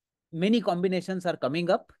many combinations are coming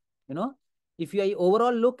up. If you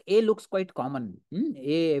overall look, A looks quite common.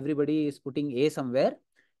 A, everybody is putting A somewhere,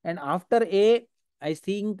 and after A, I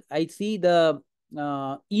see the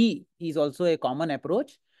E is also a common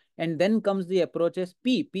approach, and then comes the approaches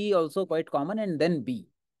P. P also quite common, and then B.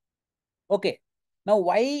 Okay. Now,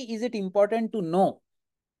 why is it important to know?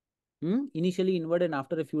 Initially inward and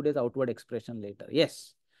after a few days outward expression later.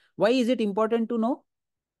 Yes. Why is it important to know?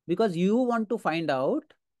 Because you want to find out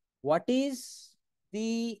what is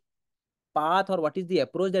the path or what is the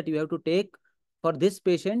approach that you have to take for this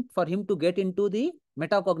patient for him to get into the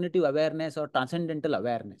metacognitive awareness or transcendental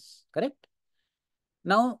awareness. Correct?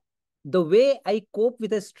 Now, the way I cope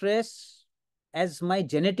with a stress as my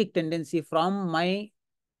genetic tendency from my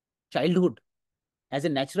childhood as a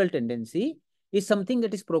natural tendency is something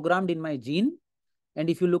that is programmed in my gene. And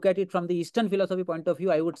if you look at it from the Eastern philosophy point of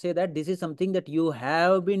view, I would say that this is something that you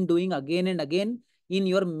have been doing again and again in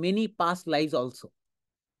your many past lives also.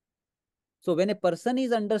 So when a person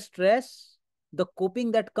is under stress, the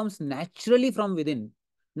coping that comes naturally from within,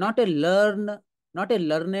 not a learned,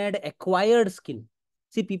 acquired skill.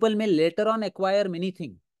 See, people may later on acquire many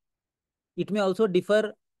things. It may also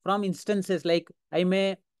differ from instances, like I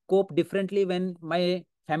may cope differently when my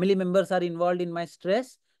family members are involved in my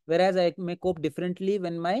stress, whereas I may cope differently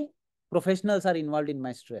when my professionals are involved in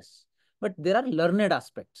my stress. But there are learned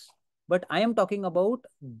aspects. But I am talking about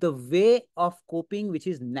the way of coping which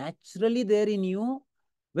is naturally there in you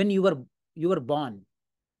when you were born.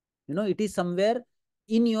 It is somewhere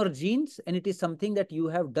in your genes, and it is something that you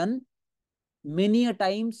have done many a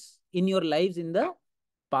times in your lives in the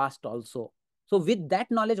past also. So with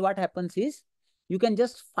that knowledge, what happens is you can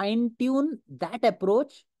just fine tune that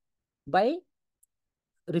approach by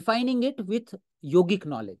refining it with yogic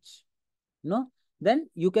knowledge. Then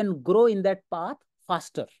you can grow in that path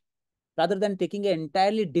faster rather than taking an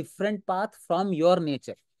entirely different path from your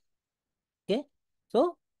nature. Okay.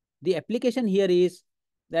 So the application here is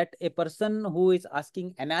that a person who is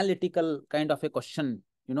asking analytical kind of a question,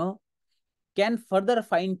 can further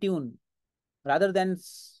fine tune rather than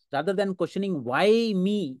questioning why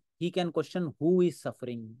me, he can question who is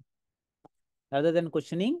suffering. Rather than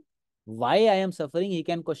questioning why I am suffering, he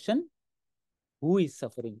can question who is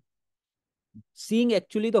suffering. Seeing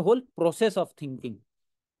actually the whole process of thinking.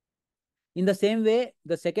 In the same way,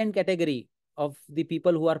 the second category of the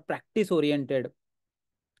people who are practice oriented,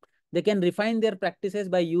 they can refine their practices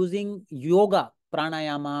by using yoga,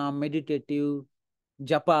 pranayama, meditative,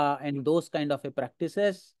 japa, and those kind of a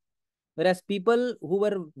practices. Whereas people who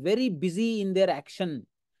were very busy in their action,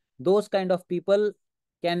 those kind of people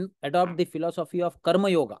can adopt the philosophy of karma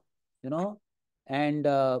yoga, and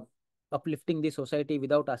uplifting the society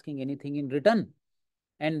without asking anything in return.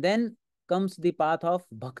 And then comes the path of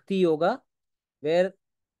bhakti yoga, where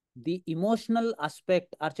the emotional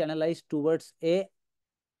aspect are channelized towards a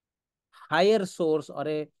higher source or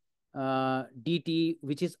a DT,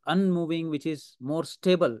 which is unmoving, which is more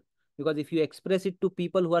stable. Because if you express it to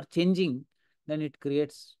people who are changing, then it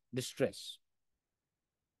creates distress.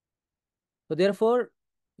 So therefore,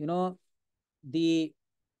 the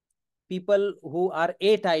people who are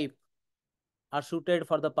A type are suited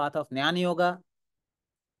for the path of Jnana Yoga.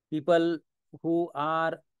 People who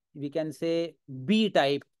are, we can say, B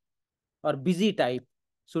type or busy type,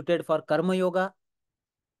 suited for Karma Yoga.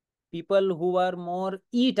 People who are more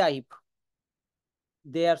E type,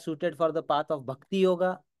 they are suited for the path of Bhakti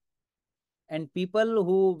Yoga. And people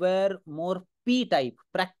who were more P type,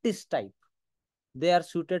 practice type, they are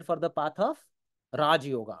suited for the path of Raj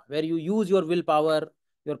Yoga, where you use your willpower,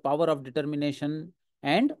 your power of determination,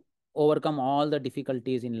 and overcome all the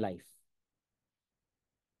difficulties in life.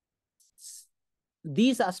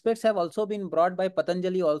 These aspects have also been brought by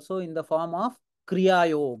Patanjali also in the form of Kriya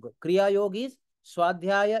Yoga. Kriya Yoga is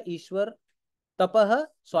Swadhyaya, Ishwar, Tapah,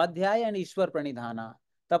 Swadhyaya and Ishwar Pranidhana.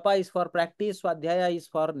 Tapa is for practice, Swadhyaya is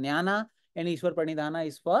for Jnana, and Ishwar Pranidhana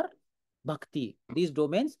is for Bhakti. These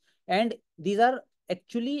domains, and these are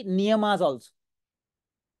actually niyamas also.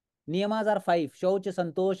 Niyamas are 5: Shaucha,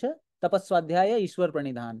 Santosha, Tapaswadhyaya, Ishwar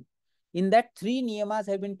Pranidhan. In that, 3 niyamas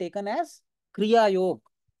have been taken as Kriya Yoga.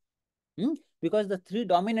 Because the 3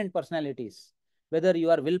 dominant personalities, whether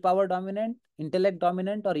you are willpower dominant, intellect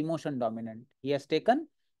dominant, or emotion dominant, he has taken.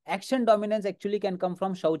 Action dominance actually can come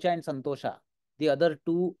from Shaucha and Santosha, the other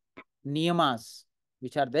 2 niyamas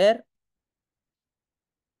which are there.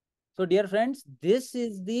 So, dear friends, this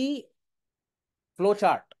is the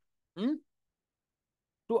flowchart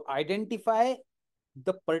to identify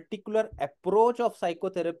the particular approach of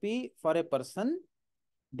psychotherapy for a person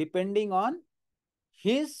depending on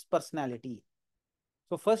his personality.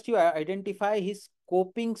 So first you identify his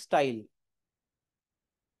coping style.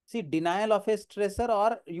 See, denial of a stressor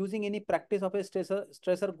or using any practice of a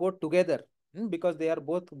stressor go together because they are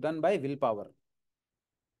both done by willpower.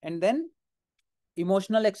 And then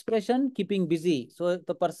emotional expression, keeping busy. So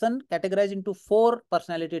the person categorized into 4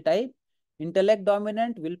 personality type: intellect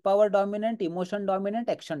dominant, willpower dominant, emotion dominant,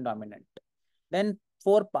 action dominant. Then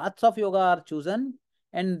 4 paths of yoga are chosen,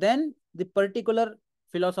 and then the particular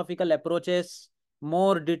philosophical approaches,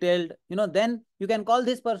 more detailed, then you can call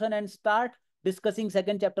this person and start discussing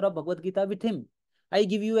 2nd chapter of Bhagavad Gita with him. I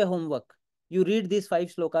give you a homework. You read these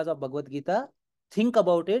 5 slokas of Bhagavad Gita, think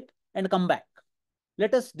about it, and come back.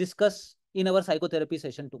 Let us discuss in our psychotherapy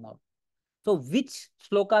session tomorrow. So which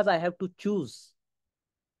slokas I have to choose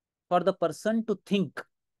for the person to think?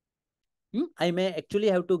 I may actually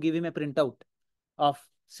have to give him a printout of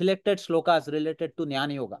selected slokas related to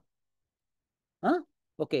Jnana Yoga.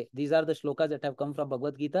 Okay, these are the slokas that have come from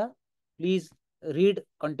Bhagavad Gita. Please read,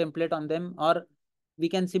 contemplate on them, or we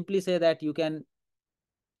can simply say that you can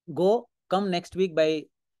come next week by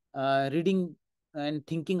reading and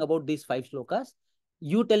thinking about these 5 slokas.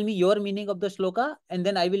 You tell me your meaning of the sloka, and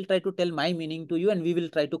then I will try to tell my meaning to you, and we will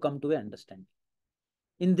try to come to an understanding.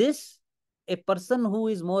 In this, a person who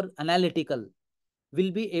is more analytical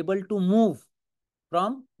will be able to move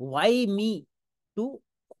from why me to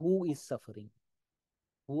who is suffering,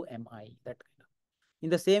 who am I, that kind of. In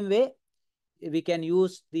the same way, we can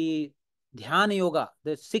use the Dhyana Yoga,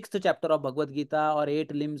 the 6th chapter of Bhagavad Gita, or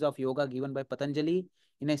 8 limbs of yoga given by Patanjali,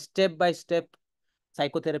 in a step-by-step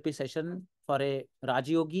psychotherapy session for a Raj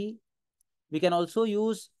Yogi. We can also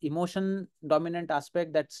use emotion dominant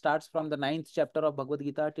aspect that starts from the 9th chapter of Bhagavad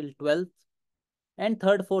Gita till 12th, and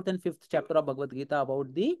 3rd, 4th, and 5th chapter of Bhagavad Gita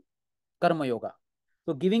about the Karma Yoga.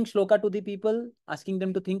 So giving shloka to the people, asking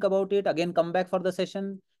them to think about it, again come back for the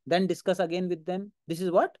session, then discuss again with them. This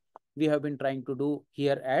is what we have been trying to do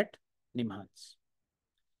here at Nimhans.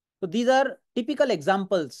 So these are typical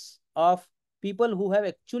examples of people who have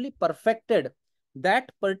actually perfected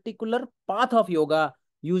that particular path of yoga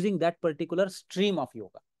using that particular stream of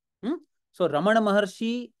yoga. So Ramana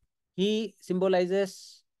Maharshi, he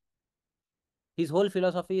symbolizes, his whole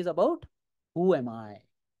philosophy is about who am I?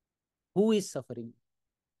 Who is suffering?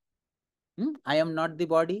 I am not the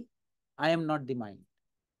body. I am not the mind.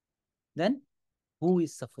 Then who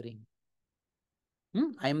is suffering?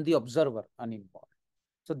 I am the observer, uninvolved.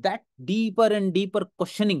 So that deeper and deeper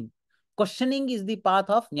questioning is the path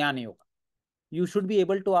of Jnana Yoga. You should be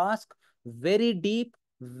able to ask very deep,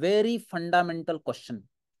 very fundamental question.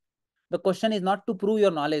 The question is not to prove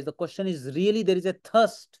your knowledge. The question is really there is a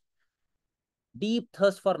thirst deep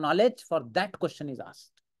thirst for knowledge, for that question is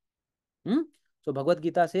asked. So Bhagavad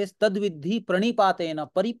Gita says, Tad vidhi pranipatena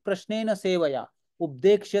pariprashnena sevaya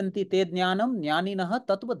updekshanti te jnanam jnaninah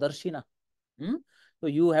tattva darshina. So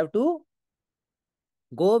you have to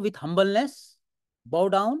go with humbleness, bow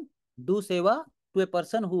down, do seva to a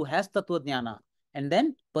person who has tattva jnana, and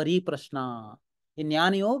then pariprashna. In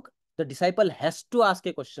Jnana Yoga, the disciple has to ask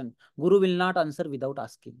a question. Guru will not answer without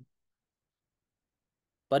asking.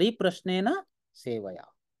 Pariprashnena sevaya.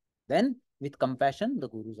 Then with compassion, the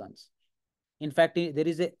Guru's answer. In fact, there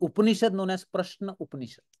is a Upanishad known as Prashna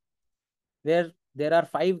Upanishad, where there are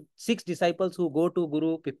 5-6 disciples who go to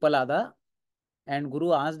Guru Pippalada, and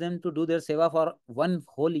Guru asks them to do their seva for 1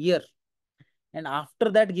 whole year. And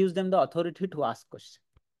after that gives them the authority to ask questions.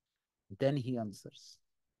 Then he answers.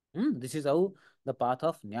 This is how the path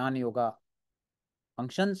of Jnana Yoga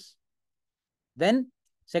functions. Then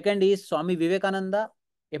second is Swami Vivekananda,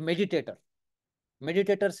 a meditator.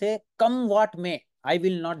 Meditator say, come what may, I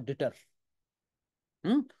will not deter.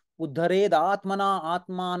 Uddhared atmana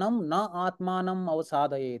atmanam na atmanam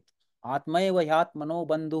avasadayet. Atmaeva hyatmano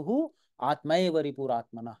bandhuhu atmaeva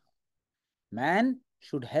ripuratmana. Man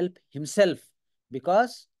should help himself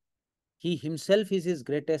because he himself is his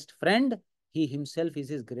greatest friend. He himself is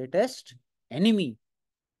his greatest enemy.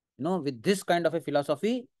 With this kind of a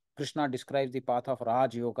philosophy, Krishna describes the path of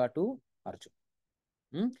Raj Yoga to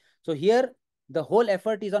Arjuna. So here, the whole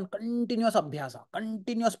effort is on continuous abhyasa,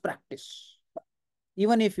 continuous practice.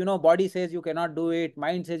 Even if, body says you cannot do it,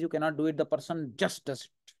 mind says you cannot do it, the person just does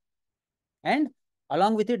it. And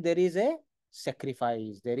along with it, there is a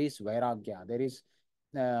sacrifice, there is vairagya, there is,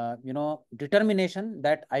 determination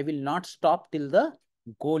that I will not stop till the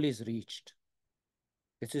goal is reached.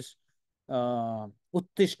 This is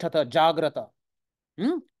uttishtata jagrata,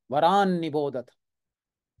 varan nibodat.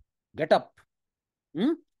 Get up,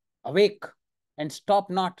 awake, and stop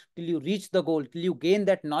not till you reach the goal, till you gain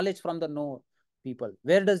that knowledge from the know people.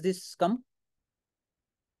 Where does this come?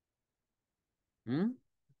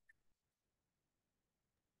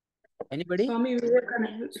 Anybody? Swami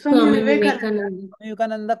Vivekananda. Swami Vivekananda.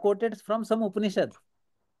 Vivekananda quoted from some Upanishad.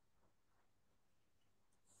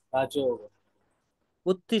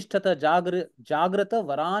 Uttishtata jagrata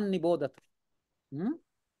varan nibodat.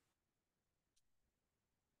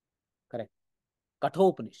 Correct.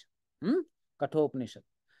 Kathopanishad. Kathopanishad.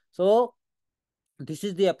 So, this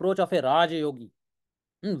is the approach of a Raja Yogi.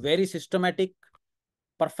 Very systematic,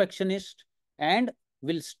 perfectionist, and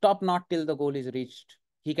will stop not till the goal is reached.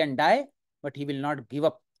 He can die, but he will not give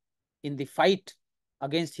up in the fight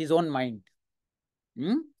against his own mind.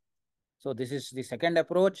 So this is the second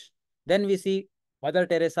approach. Then we see Mother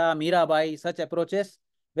Teresa, Mirabai, such approaches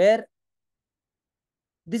where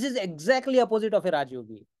this is exactly opposite of a Raj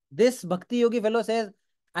Yogi. This Bhakti Yogi fellow says,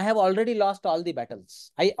 I have already lost all the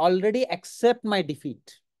battles. I already accept my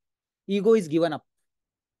defeat. Ego is given up.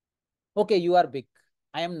 Okay, you are big.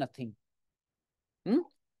 I am nothing.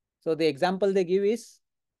 So the example they give is,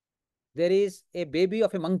 there is a baby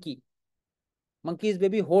of a monkey. Monkey's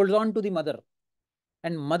baby holds on to the mother,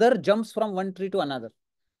 and mother jumps from one tree to another.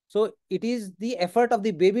 So it is the effort of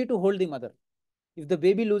the baby to hold the mother. If the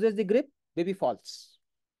baby loses the grip, baby falls.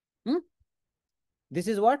 This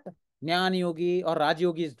is what Jnana Yogi or Raj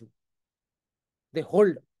Yogis do. They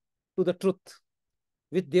hold to the truth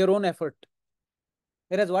with their own effort.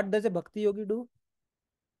 Whereas what does a Bhakti Yogi do?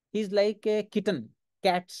 He's like a kitten,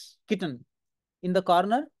 kitten in the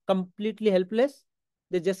corner, completely helpless.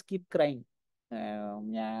 They just keep crying. Meow,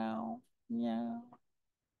 meow, meow,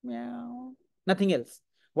 meow. Nothing else.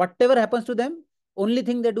 Whatever happens to them, only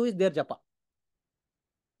thing they do is their japa.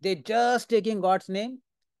 They just taking God's name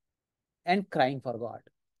and crying for God.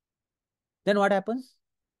 Then what happens?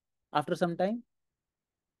 After some time,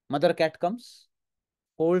 mother cat comes,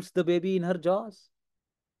 holds the baby in her jaws,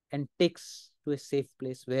 and takes to a safe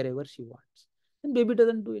place wherever she wants. And baby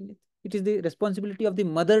doesn't do anything. It is the responsibility of the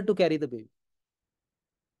mother to carry the baby.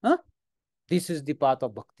 This is the path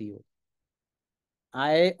of Bhakti Yoga.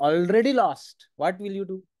 I already lost. What will you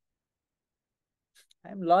do? I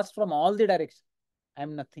am lost from all the directions. I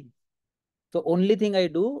am nothing. So only thing I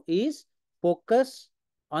do is focus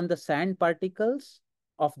on the sand particles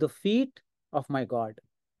of the feet of my God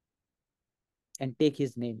and take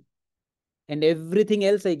his name. And everything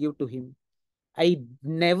else I give to him. I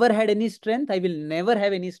never had any strength. I will never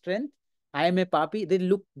have any strength. I am a papi. They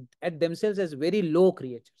look at themselves as very low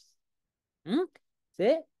creatures.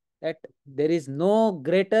 Say that there is no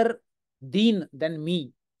greater deen than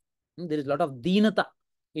me. There is a lot of deenata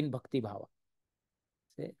in Bhakti Bhava.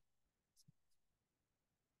 Say,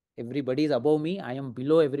 everybody is above me. I am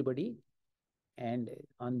below everybody. And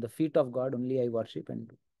on the feet of God only I worship and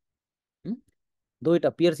do. Though it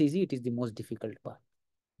appears easy, it is the most difficult path.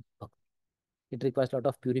 It requires a lot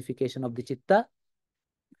of purification of the chitta.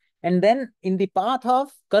 And then in the path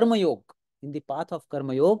of Karma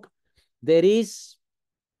Yoga, there is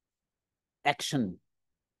action.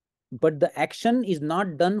 But the action is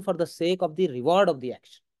not done for the sake of the reward of the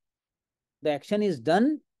action. The action is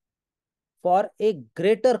done for a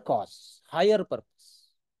greater cause, higher purpose.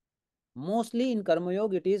 Mostly in Karma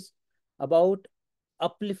Yoga, it is about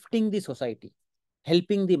uplifting the society,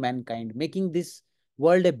 helping the mankind, making this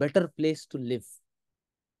world a better place to live.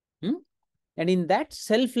 And in that,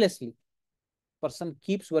 selflessly, person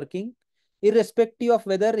keeps working, irrespective of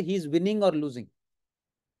whether he is winning or losing.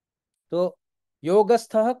 So,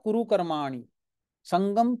 yogastha kuru karmani,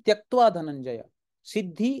 sangam tyaktva dhananjaya,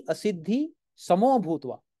 siddhi asiddhi samo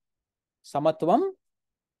bhutva, samatvam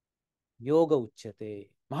yoga uchyate.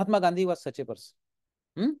 Mahatma Gandhi was such a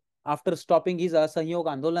person. After stopping his Asahayog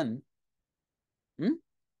Andolan,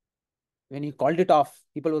 when he called it off,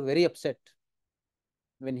 people were very upset.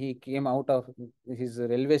 When he came out of his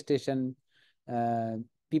railway station,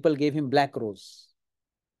 people gave him black rose.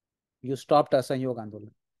 You stopped Asahayog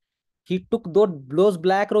Andolan. He took those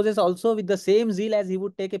black roses also with the same zeal as he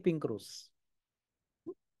would take a pink rose.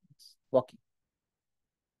 Walking.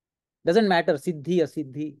 Doesn't matter, siddhi,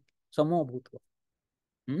 asiddhi, samo bhutva.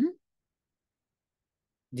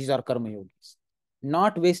 These are karma yogis.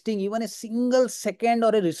 Not wasting even a single second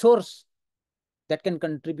or a resource that can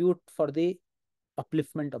contribute for the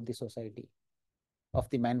upliftment of the society, of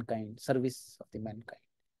the mankind, service of the mankind.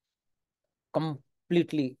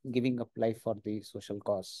 Completely giving up life for the social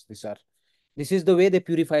cause. This is the way they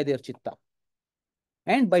purify their chitta.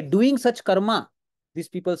 And by doing such karma, these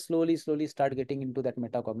people slowly start getting into that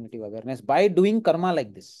metacognitive awareness. By doing karma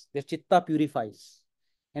like this, their chitta purifies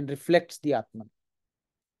and reflects the Atman.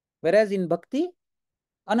 Whereas in bhakti,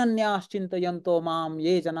 ananyaschintayanto mam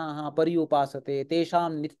ye janaha paryupasate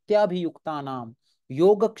tesham nityabhiyuktanam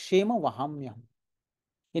yogakshema vahamyam.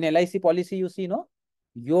 In LIC policy, you see, no?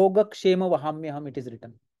 Yogakshema vahamyam, it is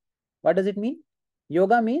written. What does it mean?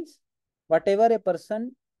 Yoga means whatever a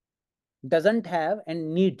person doesn't have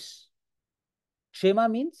and needs. Kshema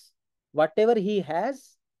means whatever he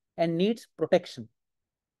has and needs protection.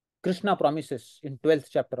 Krishna promises in 12th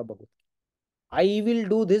chapter of Bhagavad Gita, I will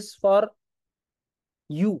do this for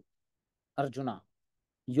you, Arjuna.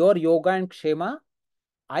 Your yoga and kshema,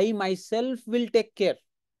 I myself will take care.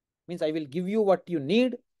 Means I will give you what you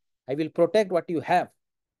need. I will protect what you have,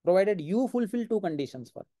 provided you fulfill two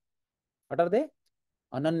conditions for it. What are they?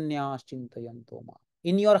 Ananyas chintayanto ma.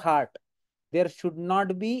 In your heart, there should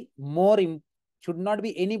not be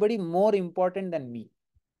anybody more important than me.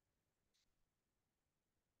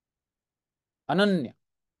 Ananya.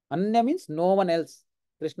 Ananya means no one else.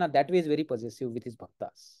 Krishna that way is very possessive with his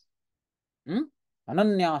bhaktas.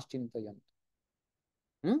 Ananyas chintayanto.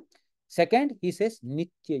 Second, he says nitya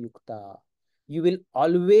yukta. You will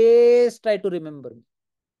always try to remember me.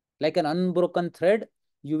 Like an unbroken thread,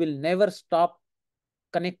 you will never stop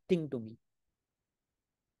connecting to me.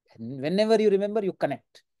 And whenever you remember, you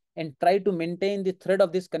connect and try to maintain the thread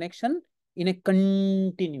of this connection in a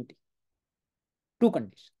continuity. Two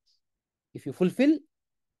conditions. If you fulfill,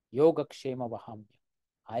 yoga kshema vahamya,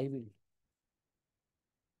 I will.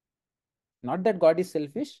 Not that God is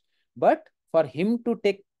selfish, but for him to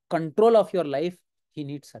take control of your life, he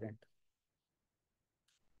needs surrender.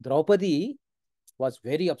 Draupadi was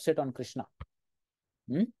very upset on Krishna.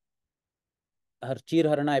 Her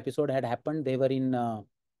Chirharana episode had happened. They were in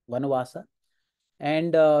Vanavasa.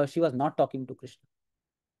 And she was not talking to Krishna.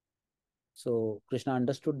 So Krishna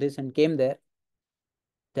understood this and came there.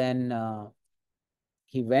 Then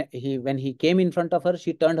when he came in front of her,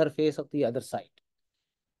 she turned her face of the other side.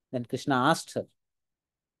 Then Krishna asked her,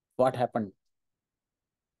 what happened?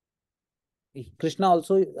 Krishna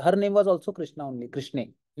also, her name was also Krishna only, Krishna.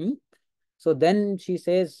 So then she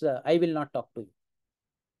says, I will not talk to you.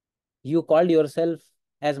 You called yourself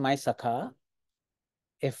as my Sakha.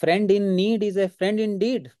 A friend in need is a friend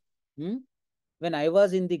indeed. When I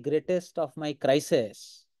was in the greatest of my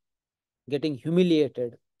crisis, getting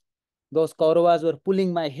humiliated, those Kauravas were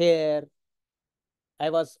pulling my hair. I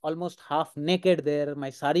was almost half naked there. My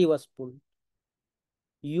sari was pulled.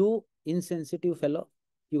 You insensitive fellow,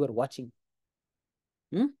 you were watching.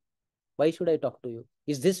 Why should I talk to you?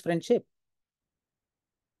 Is this friendship?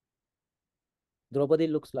 Draupadi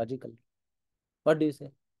looks logical. What do you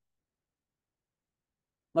say?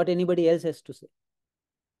 What anybody else has to say?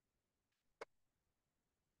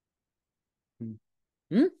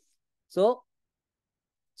 So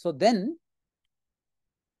then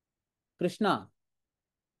Krishna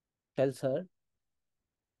tells her,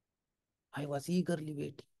 I was eagerly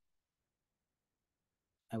waiting.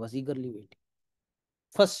 I was eagerly waiting.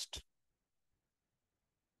 First,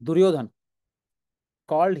 Duryodhan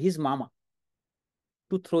called his mama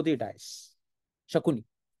to throw the dice. Shakuni.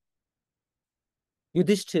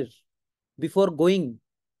 Yudhishthir, before going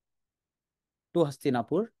to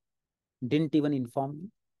Hastinapur, didn't even inform me.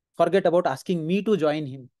 Forget about asking me to join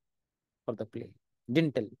him for the play.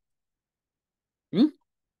 Didn't tell.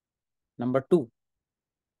 Number two,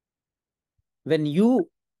 when you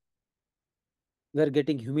were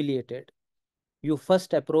getting humiliated, you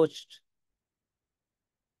first approached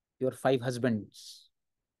your 5 husbands.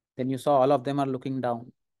 Then you saw all of them are looking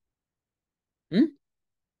down.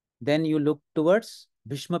 Then you looked towards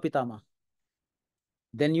Bhishma Pitama.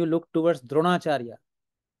 Then you looked towards Dronacharya.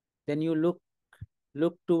 Then you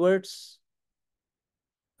look towards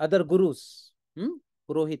other gurus,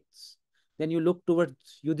 Purohits. Then you look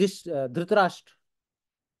towards Dhritarashtra.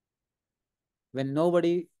 When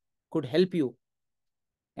nobody could help you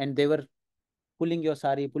and they were pulling your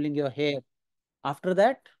sari, pulling your hair. After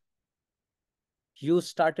that, you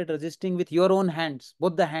started resisting with your own hands,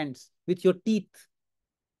 both the hands, with your teeth.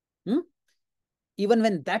 Even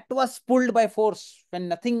when that was pulled by force, when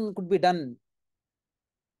nothing could be done,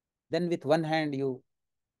 then with one hand you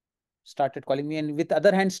started calling me, and with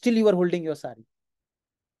other hand still you were holding your sari.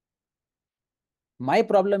 My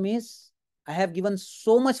problem is I have given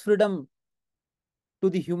so much freedom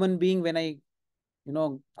to the human being when I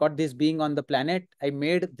got this being on the planet. I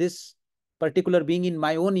made this particular being in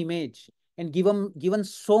my own image and given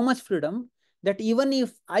so much freedom that even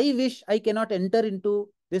if I wish, I cannot enter into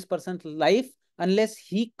this person's life unless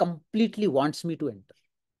he completely wants me to enter.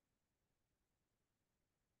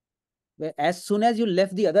 As soon as you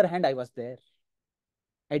left the other hand, I was there.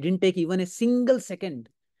 I didn't take even a single second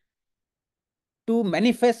to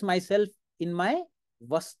manifest myself in my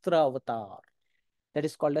Vastra avatar. That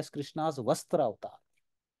is called as Krishna's Vastra avatar.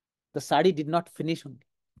 The sari did not finish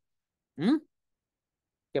only.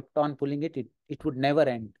 Kept on pulling it. It would never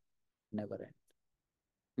end. Never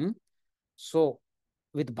end. So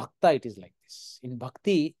with Bhakta, it is like this. In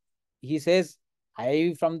Bhakti, he says,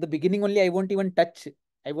 from the beginning only, I won't even touch.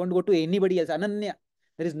 I won't go to anybody else. Ananya.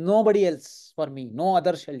 There is nobody else for me. No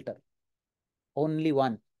other shelter. Only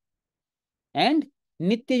one. And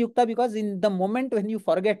Nitya Yukta, because in the moment when you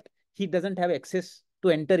forget, he doesn't have access to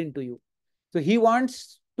enter into you. So he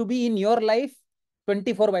wants to be in your life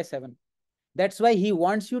 24/7. That's why he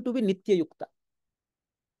wants you to be Nitya Yukta.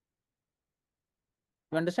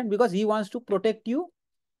 You understand? Because he wants to protect you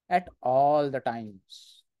at all the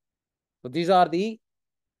times. So these are the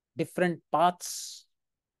different paths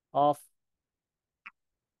of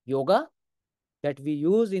yoga that we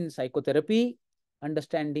use in psychotherapy,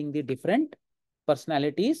 understanding the different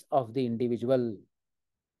personalities of the individual.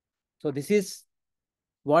 So this is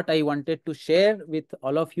what I wanted to share with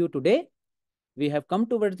all of you today. We have come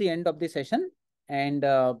towards the end of the session, and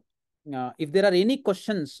if there are any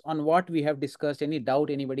questions on what we have discussed, any doubt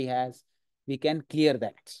anybody has, we can clear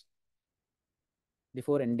that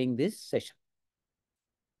before ending this session.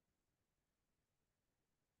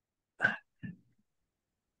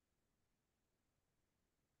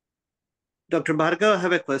 Dr. Bhargav, I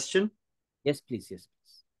have a question. Yes, please. Yes,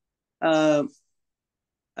 please.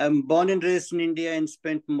 I'm born and raised in India and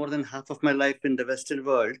spent more than half of my life in the Western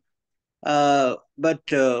world. But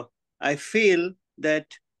I feel that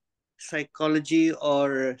psychology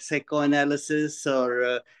or psychoanalysis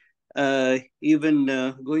or even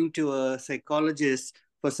going to a psychologist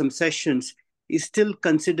for some sessions is still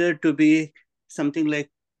considered to be something like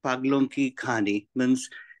paglon ki khani. Means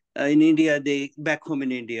in India, back home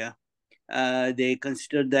in India, they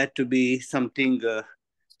consider that to be something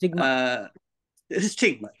Stigma.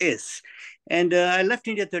 Stigma, yes. And I left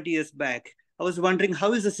India 30 years back. I was wondering,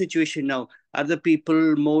 how is the situation now? Are the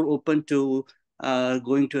people more open to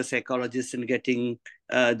going to a psychologist and getting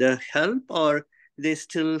the help, or they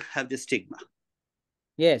still have the stigma?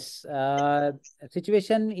 Yes,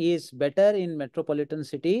 situation is better in metropolitan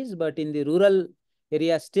cities, but in the rural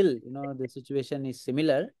area still, the situation is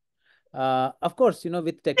similar. Of course,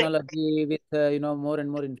 with technology, with, more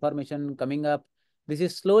and more information coming up, this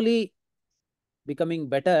is slowly becoming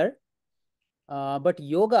better. But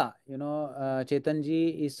yoga,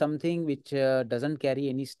 Chetanji, is something which doesn't carry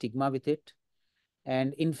any stigma with it.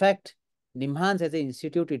 And in fact, Nimhans as an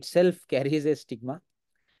institute itself carries a stigma.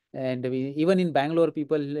 And even in Bangalore,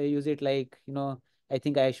 people use it like, I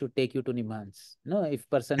think I should take you to Nimhans. If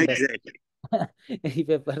person does, Exactly. if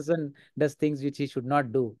a person does things which he should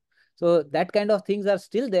not do. So that kind of things are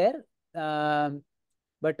still there.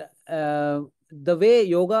 But the way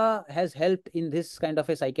yoga has helped in this kind of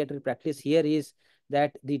a psychiatric practice here is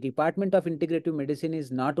that the Department of Integrative Medicine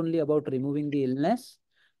is not only about removing the illness,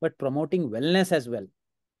 but promoting wellness as well.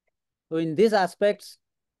 So in these aspects,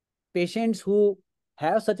 patients who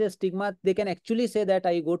have such a stigma, they can actually say that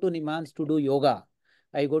I go to Nimans to do yoga.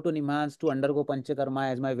 I go to Nimans to undergo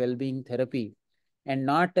Panchakarma as my well-being therapy, and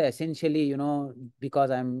not essentially, because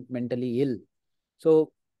I'm mentally ill.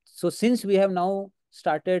 So since we have now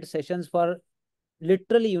started sessions for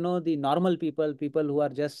literally, the normal people, people who are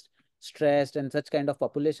just stressed and such kind of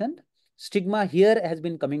population, stigma here has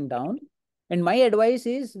been coming down. And my advice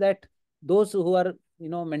is that those who are,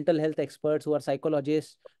 mental health experts, who are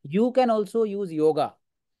psychologists, you can also use yoga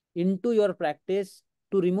into your practice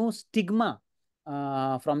to remove stigma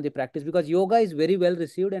from the practice, because yoga is very well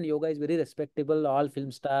received and yoga is very respectable. All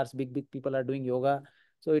film stars, big people are doing yoga.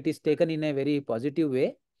 So it is taken in a very positive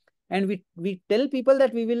way. And we tell people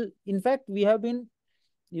that we will, in fact, we have been,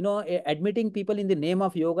 admitting people in the name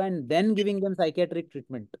of yoga and then giving them psychiatric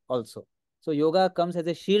treatment also. So yoga comes as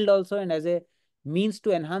a shield also, and as a means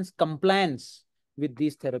to enhance compliance with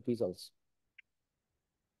these therapies also.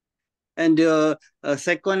 And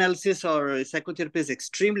psychoanalysis or psychotherapy is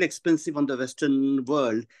extremely expensive on the Western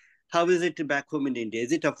world. How is it back home in India?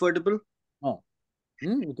 Is it affordable? No,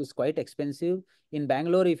 it is quite expensive. In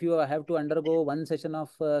Bangalore, if you have to undergo one session of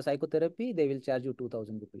psychotherapy, they will charge you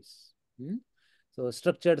 2,000 rupees. So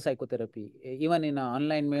structured psychotherapy, even in an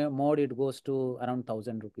online mode, it goes to around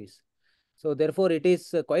 1,000 rupees. So therefore, it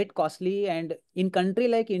is quite costly. And in country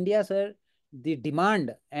like India, sir, the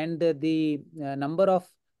demand and the number of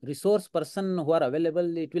resource person who are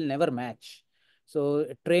available, it will never match. So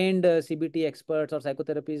trained CBT experts or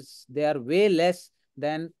psychotherapists, they are way less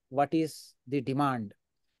than what is the demand.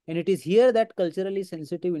 And it is here that culturally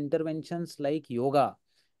sensitive interventions like yoga,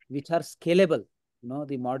 which are scalable,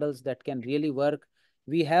 the models that can really work.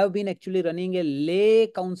 We have been actually running a lay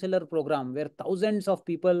counselor program where thousands of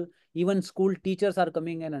people, even school teachers, are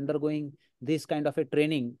coming and undergoing this kind of a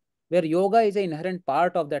training, where yoga is an inherent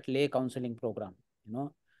part of that lay counseling program.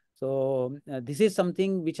 So this is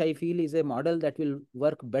something which I feel is a model that will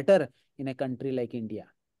work better in a country like India.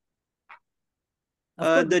 Of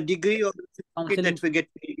course, The degree of certificate counseling. that we get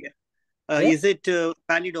in India, Yeah. is it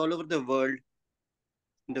valid all over the world,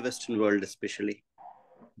 in the Western world especially?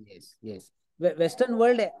 Yes. Western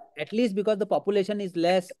world, at least because the population is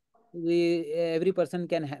less, every person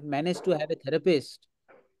can manage to have a therapist.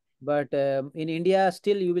 But in India,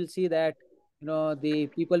 still you will see that, the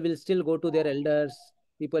people will still go to their elders.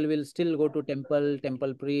 People will still go to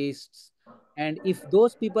temple priests. And if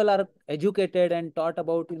those people are educated and taught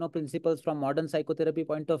about, principles from modern psychotherapy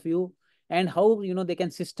point of view, and how, they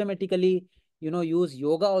can systematically, use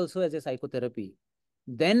yoga also as a psychotherapy,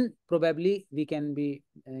 then probably we can be,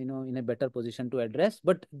 in a better position to address.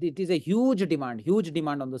 But it is a huge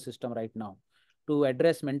demand on the system right now to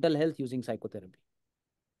address mental health using psychotherapy.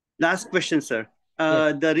 Last question, sir.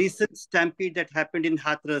 Yes. The recent stampede that happened in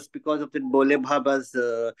Hathras because of the Bole Baba's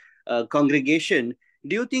congregation,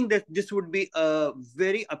 do you think that this would be a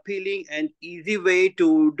very appealing and easy way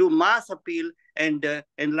to do mass appeal and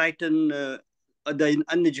enlighten the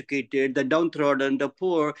uneducated, the downtrodden, the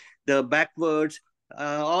poor, the backwards,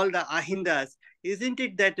 all the ahindas? Isn't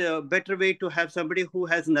it that a better way to have somebody who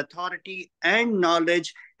has an authority and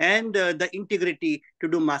knowledge and the integrity to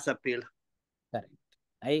do mass appeal? Correct.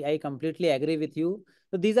 I completely agree with you.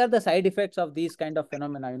 So these are the side effects of these kind of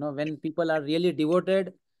phenomena. When people are really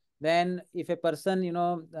devoted, then if a person,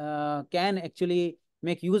 can actually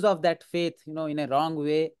make use of that faith, in a wrong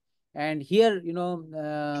way. And here,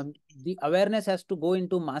 the awareness has to go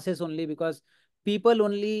into masses only, because people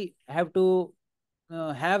only have to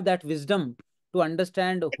have that wisdom to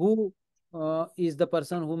understand who is the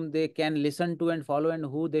person whom they can listen to and follow, and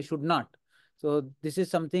who they should not. So this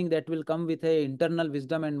is something that will come with a internal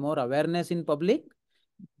wisdom and more awareness in public.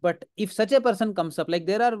 But if such a person comes up, like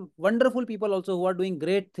there are wonderful people also who are doing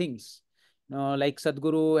great things, like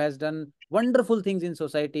Sadhguru has done wonderful things in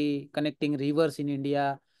society, connecting rivers in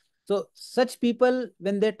India. So such people,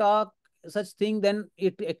 when they talk such thing, then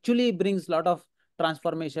it actually brings a lot of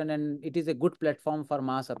transformation, and it is a good platform for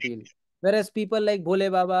mass appeal. Whereas people like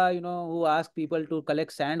Bhole Baba, who ask people to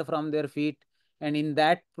collect sand from their feet, and in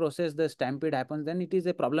that process the stampede happens, then it is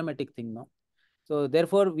a problematic thing, no? So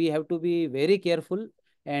therefore we have to be very careful,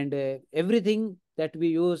 and everything that we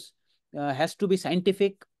use has to be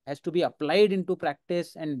scientific, has to be applied into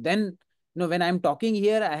practice. And then, when I'm talking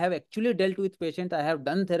here, I have actually dealt with patients, I have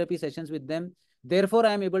done therapy sessions with them, therefore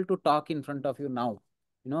I am able to talk in front of you now.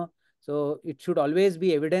 So it should always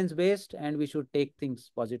be evidence based, and we should take things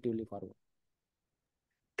positively forward.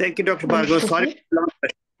 Thank you, Dr. Bhargav. Namaste, Sorry. sir.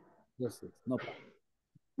 Yes, yes, no problem.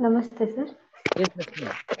 Namaste, sir. Yes, Rashmi.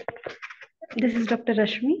 This is Dr.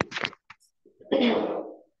 Rashmi.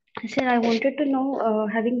 Sir, I wanted to know,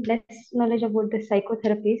 having less knowledge about the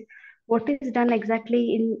psychotherapies, what is done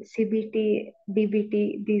exactly in CBT,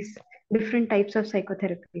 DBT, these different types of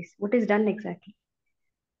psychotherapies? What is done exactly?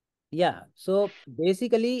 Yeah, so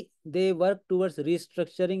basically they work towards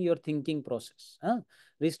restructuring your thinking process,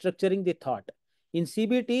 restructuring the thought. In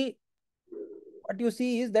CBT, what you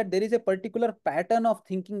see is that there is a particular pattern of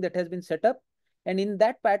thinking that has been set up, and in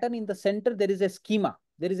that pattern, in the center, there is a schema.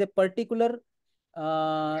 There is a particular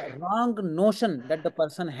wrong notion that the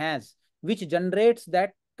person has, which generates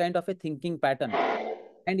that kind of a thinking pattern.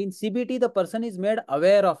 And in CBT, the person is made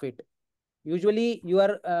aware of it. Usually you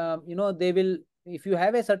are they will, if you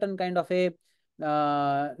have a certain kind of a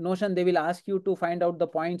notion, they will ask you to find out the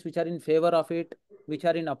points which are in favor of it, which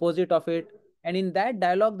are in opposite of it, and in that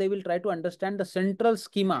dialogue they will try to understand the central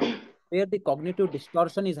schema where the cognitive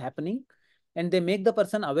distortion is happening, and they make the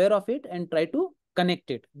person aware of it and try to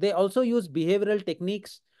connect it. They also use behavioral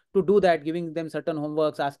techniques to do that, giving them certain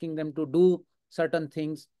homeworks, asking them to do certain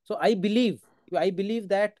things. So I believe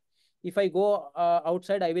that if I go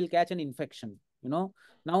outside, I will catch an infection, Now,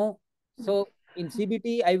 so in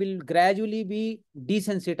CBT, I will gradually be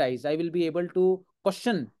desensitized. I will be able to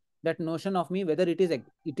question that notion of me, whether it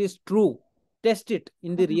is true. Test it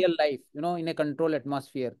in the real life, in a controlled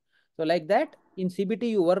atmosphere. So like that, in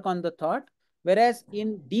CBT, you work on the thought, whereas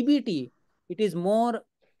in DBT, it is more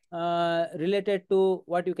related to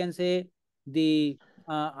what you can say, the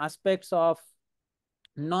aspects of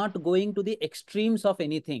not going to the extremes of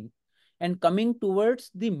anything and coming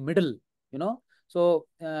towards the middle, So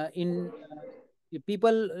in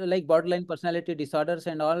people like borderline personality disorders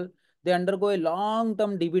and all, they undergo a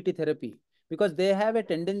long-term DBT therapy because they have a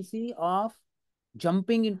tendency of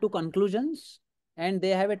jumping into conclusions, and they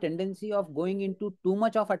have a tendency of going into too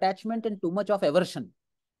much of attachment and too much of aversion.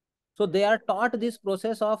 So they are taught this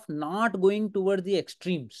process of not going towards the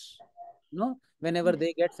extremes, whenever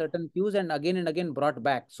they get certain cues and again brought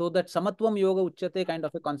back. So that Samatvam Yoga Uchyate kind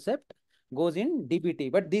of a concept goes in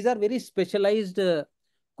DBT. But these are very specialized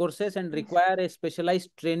courses and require a specialized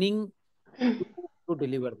training to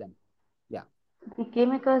deliver them. Yeah. We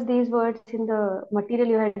came across these words in the material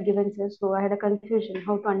you had given, sir. So I had a confusion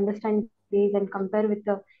how to understand these and compare with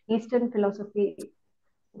the Eastern philosophy.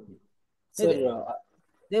 They, Sir,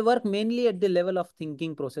 they work mainly at the level of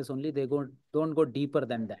thinking process only. They don't go deeper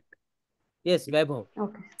than that. Yes, Vaibhav.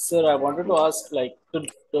 Okay. sir, I wanted to ask, like,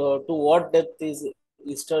 to what depth is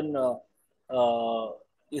uh,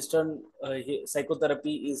 Eastern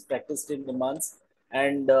psychotherapy is practiced in demands,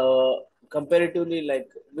 and comparatively, like,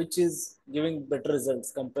 which is giving better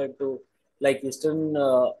results compared to like Eastern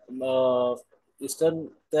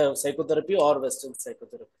psychotherapy or Western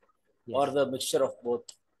psychotherapy, or Yes. the mixture of both.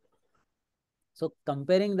 So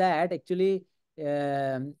comparing that, actually,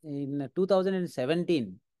 in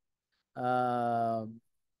 2017, uh,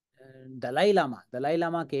 Dalai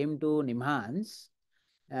Lama came to Nimhans,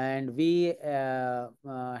 and we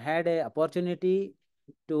had a opportunity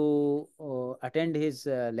to attend his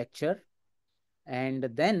lecture. And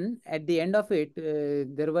then at the end of it,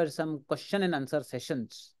 there were some question and answer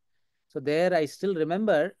sessions. So there, I still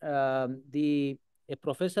remember a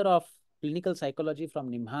professor of clinical psychology from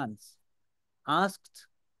Nimhans asked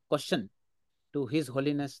question to His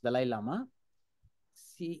Holiness Dalai Lama.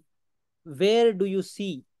 See, where do you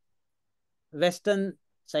see Western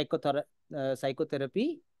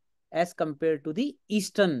psychotherapy as compared to the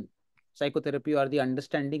Eastern psychotherapy, or the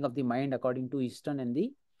understanding of the mind according to Eastern and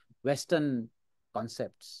the Western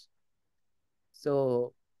concepts?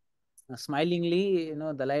 So smilingly,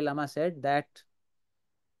 Dalai Lama said that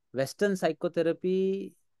Western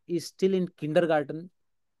psychotherapy is still in kindergarten,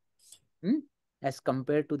 as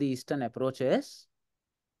compared to the Eastern approaches.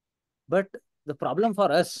 But the problem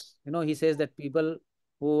for us, he says that people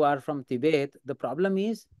who are from Tibet, the problem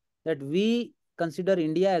is that we consider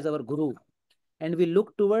India as our guru, and we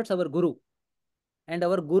look towards our guru, and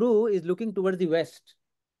our guru is looking towards the West.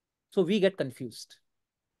 So we get confused.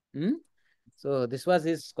 So this was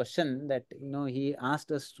his question, that, he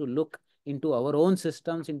asked us to look into our own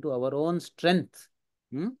systems, into our own strength.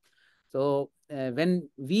 So when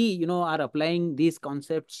we, are applying these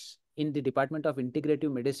concepts in the Department of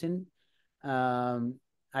Integrative Medicine,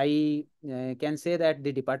 I can say that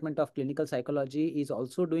the Department of Clinical Psychology is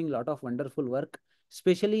also doing a lot of wonderful work,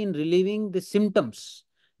 especially in relieving the symptoms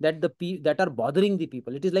that are bothering the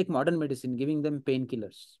people. It is like modern medicine, giving them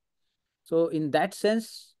painkillers. So in that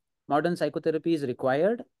sense, modern psychotherapy is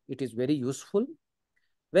required. It is very useful.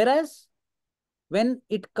 Whereas when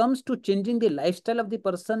it comes to changing the lifestyle of the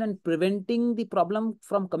person and preventing the problem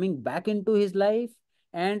from coming back into his life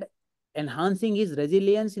and enhancing his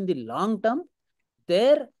resilience in the long term,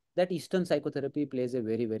 there that Eastern psychotherapy plays a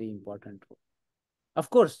very, very important role. Of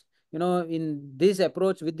course, in this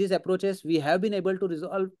approach, with these approaches, we have been able to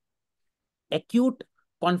resolve acute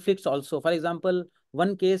conflicts also. For example,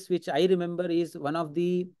 one case which I remember is one of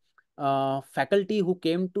the faculty who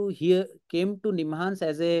came to Nimhans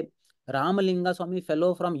as a Ramalinga Swami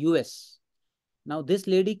fellow from US. Now, this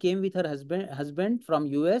lady came with her husband from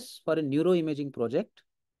US for a neuroimaging project.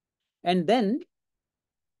 And then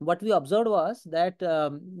what we observed was that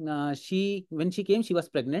when she came, she was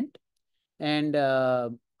pregnant. And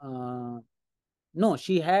no,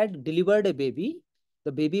 she had delivered a baby.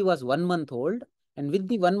 The baby was 1 month old. And with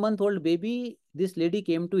the 1 month old baby, this lady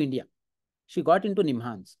came to India. She got into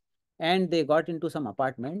Nimhans and they got into some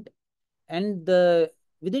apartment. And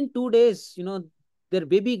within 2 days, their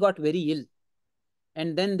baby got very ill.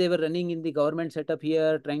 And then they were running in the government setup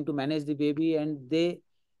here, trying to manage the baby, and they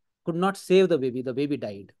could not save the baby. The baby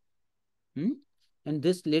died. And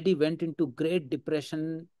this lady went into great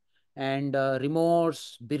depression and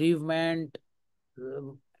remorse, bereavement.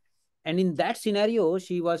 And in that scenario,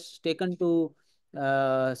 she was taken to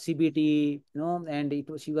CBT,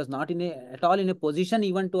 and she was not at all in a position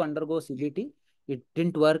even to undergo CBT. It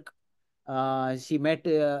didn't work. She met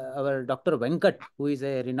our Dr. Venkat, who is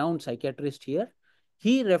a renowned psychiatrist here.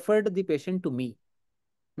 He referred the patient to me.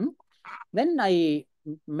 Then I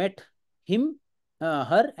met him,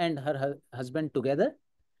 her and her husband together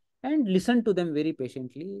and listened to them very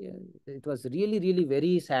patiently. It was really, really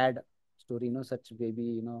very sad story, such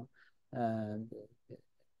baby, uh,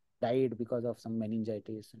 died because of some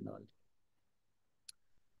meningitis and all.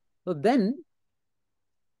 So then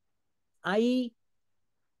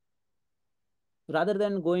rather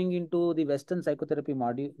than going into the Western psychotherapy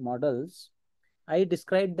models, I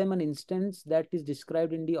described them an instance that is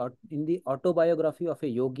described in the autobiography of a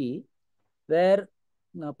yogi, where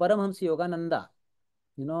Paramhamsa Yogananda,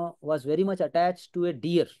 was very much attached to a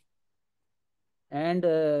deer. And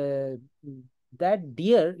that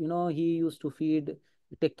deer, he used to feed,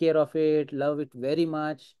 take care of it, love it very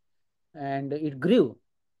much. And it grew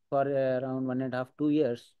for around 1.5 to 2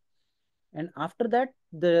 years. And after that,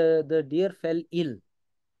 the deer fell ill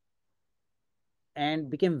and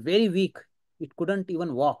became very weak. It couldn't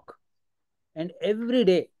even walk. And every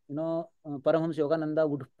day, Paramahamsa Yogananda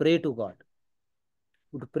would pray to God,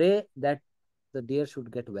 would pray that the deer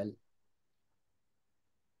should get well.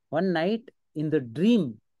 One night, in the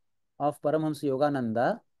dream of Paramahamsa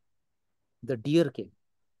Yogananda, the deer came.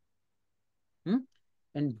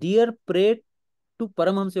 And deer prayed to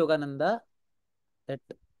Paramahamsa Yogananda that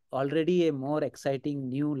already a more exciting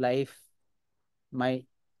new life, my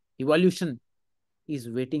evolution is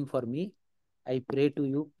waiting for me. I pray to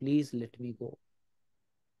you, please let me go.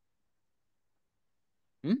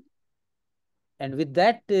 And with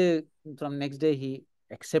that, from next day, he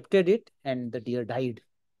accepted it and the deer died.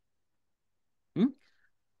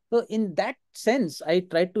 So in that sense, I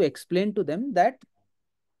tried to explain to them that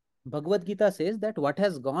Bhagavad Gita says that what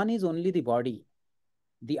has gone is only the body.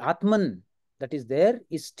 The Atman that is there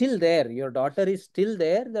is still there. Your daughter is still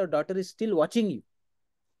there. Your daughter is still watching you.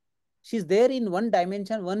 She's there in one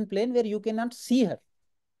dimension, one plane where you cannot see her.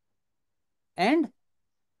 And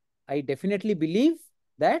I definitely believe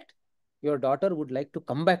that your daughter would like to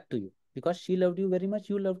come back to you because she loved you very much.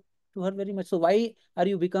 You loved to her very much. So why are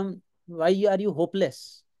you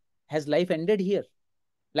hopeless? Has life ended here?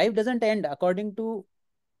 Life doesn't end. According to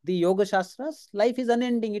the Yoga Shastras, life is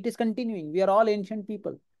unending. It is continuing. We are all ancient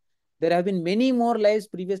people. There have been many more lives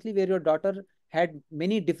previously where your daughter had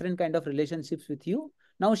many different kind of relationships with you.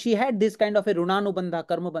 Now she had this kind of a runanubandha,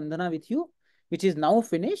 karma bandhana with you, which is now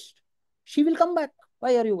finished. She will come back.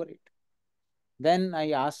 Why are you worried? Then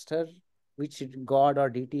I asked her which god or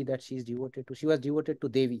deity that she is devoted to. She was devoted to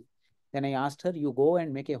Devi. Then I asked her, you go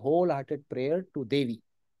and make a wholehearted prayer to Devi.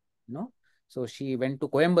 So she went to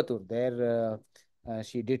Coimbatore. There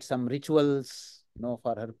she did some rituals,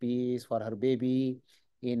 for her peace, for her baby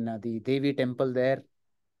in the Devi temple there.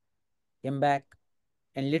 Came back.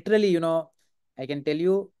 And literally, I can tell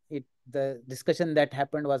you, the discussion that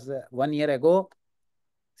happened was 1 year ago.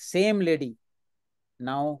 Same lady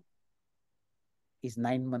now is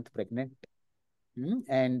 9 months pregnant.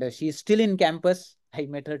 And she's still in campus. I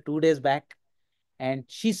met her 2 days back. And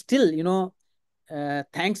she still,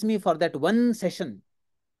 thanks me for that one session.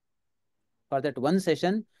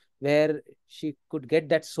 Where she could get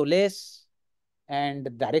that solace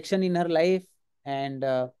and direction in her life and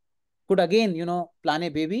could again, plan a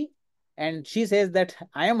baby And she says that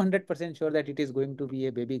I am 100% sure that it is going to be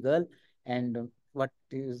a baby girl. And what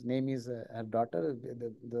his name is, her daughter,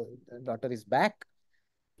 the daughter is back.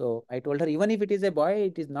 So I told her, even if it is a boy,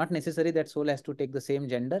 it is not necessary that soul has to take the same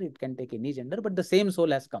gender. It can take any gender, but the same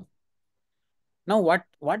soul has come. Now,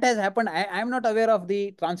 what has happened? I am not aware of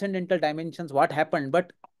the transcendental dimensions, what happened,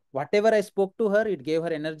 but whatever I spoke to her, it gave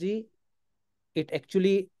her energy. It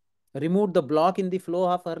actually removed the block in the flow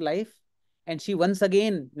of her life. And she once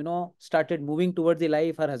again, started moving towards the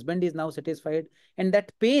life. Her husband is now satisfied. And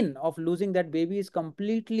that pain of losing that baby is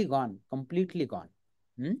completely gone, completely gone.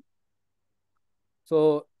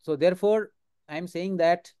 So therefore, I'm saying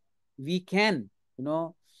that we can,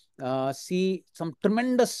 see some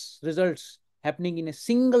tremendous results happening in a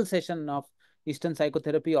single session of Eastern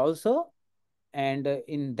psychotherapy also. And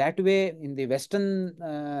in that way, in the Western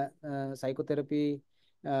psychotherapy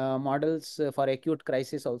models for acute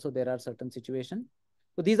crisis also, there are certain situations.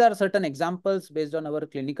 So these are certain examples based on our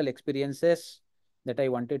clinical experiences that I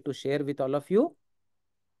wanted to share with all of you.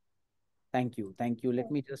 Thank you. Thank you.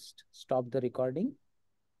 Let me just stop the recording.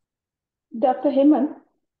 Dr. Hemant?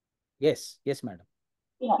 Yes, yes, madam.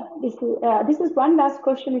 Yeah, this is one last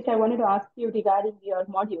question which I wanted to ask you regarding your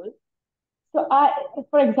module. So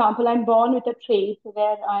for example, I'm born with a trait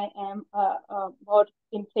where I am more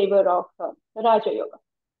in favor of Raja Yoga.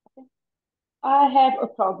 Okay? I have a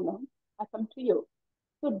problem. I come to you.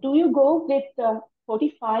 So do you go with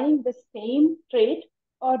fortifying the same trait,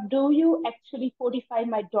 or do you actually fortify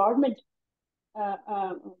my dormant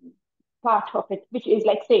part of it, which is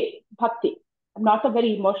like, say, bhakti? I'm not a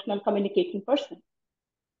very emotional communicating person.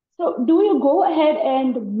 So do you go ahead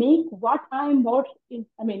and make what I'm born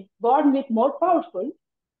with more powerful,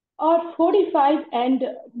 or fortify and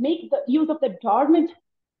make the use of the dormant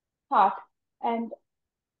part and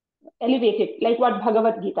elevate it, like what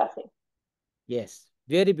Bhagavad Gita says? Yes,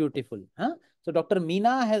 very beautiful. So Dr.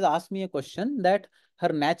 Meena has asked me a question that her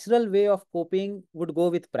natural way of coping would go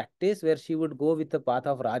with practice, where she would go with the path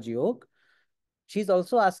of Raj Yoga. She's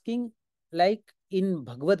also asking, like in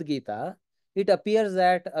Bhagavad Gita, it appears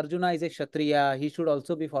that Arjuna is a Kshatriya. He should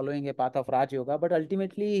also be following a path of Raj Yoga, but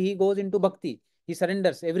ultimately he goes into bhakti. He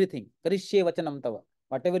surrenders everything. Karishye vachanam tava.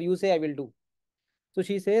 Whatever you say, I will do. So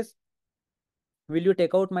she says, will you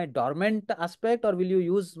take out my dormant aspect, or will you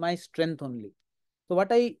use my strength only? So what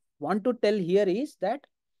I want to tell here is that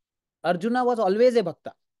Arjuna was always a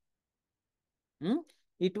bhakta.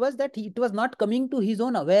 It was that it was not coming to his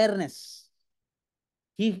own awareness.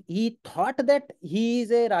 He thought that he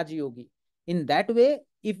is a Rajayogi. In that way,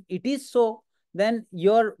 if it is so, then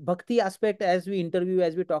your bhakti aspect, as we interview,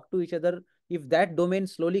 as we talk to each other, if that domain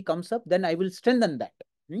slowly comes up, then I will strengthen that.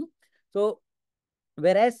 So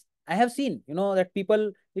whereas I have seen, that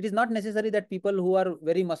people, it is not necessary that people who are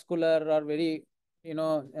very muscular or very,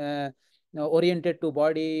 oriented to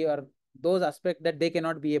body or those aspects, that they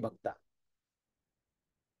cannot be a bhakta.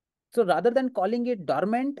 So rather than calling it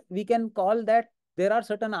dormant, we can call that there are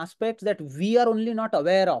certain aspects that we are only not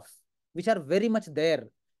aware of, which are very much there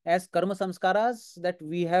as karma samskaras that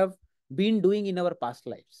we have been doing in our past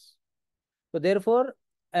lives. So therefore,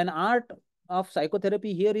 an art of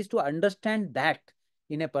psychotherapy here is to understand that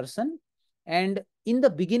in a person. And in the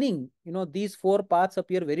beginning, these four paths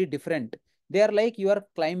appear very different. They are like you are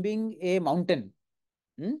climbing a mountain.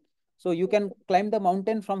 So you can climb the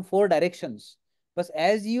mountain from four directions. But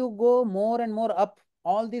as you go more and more up,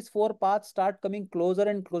 all these four paths start coming closer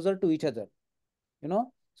and closer to each other.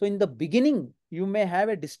 So in the beginning, you may have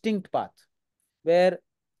a distinct path where,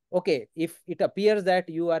 okay, if it appears that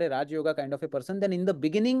you are a Raj Yoga kind of a person, then in the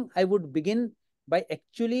beginning, I would begin by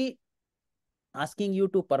actually asking you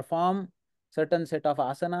to perform certain set of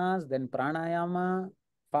asanas, then pranayama,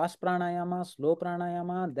 fast pranayama, slow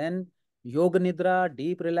pranayama, then yoga nidra,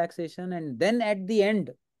 deep relaxation, and then at the end,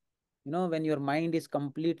 when your mind is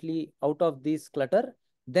completely out of this clutter,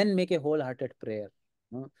 then make a wholehearted prayer.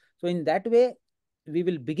 So in that way, we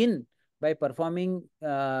will begin by performing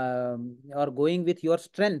or going with your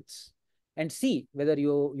strengths and see whether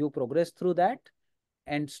you progress through that.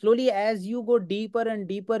 And slowly, as you go deeper and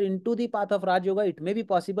deeper into the path of Raj Yoga, it may be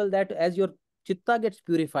possible that as your chitta gets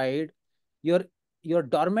purified, your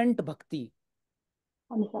dormant bhakti,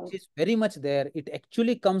 which is very much there, it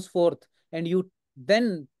actually comes forth, and you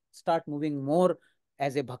then start moving more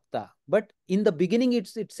as a bhakta. But in the beginning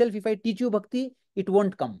itself, if I teach you bhakti, it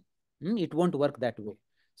won't come. It won't work that way.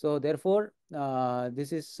 So therefore,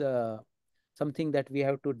 this is something that we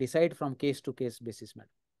have to decide from case to case basis, madam.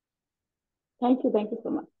 Thank you so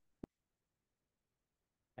much.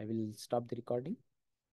 I will stop the recording.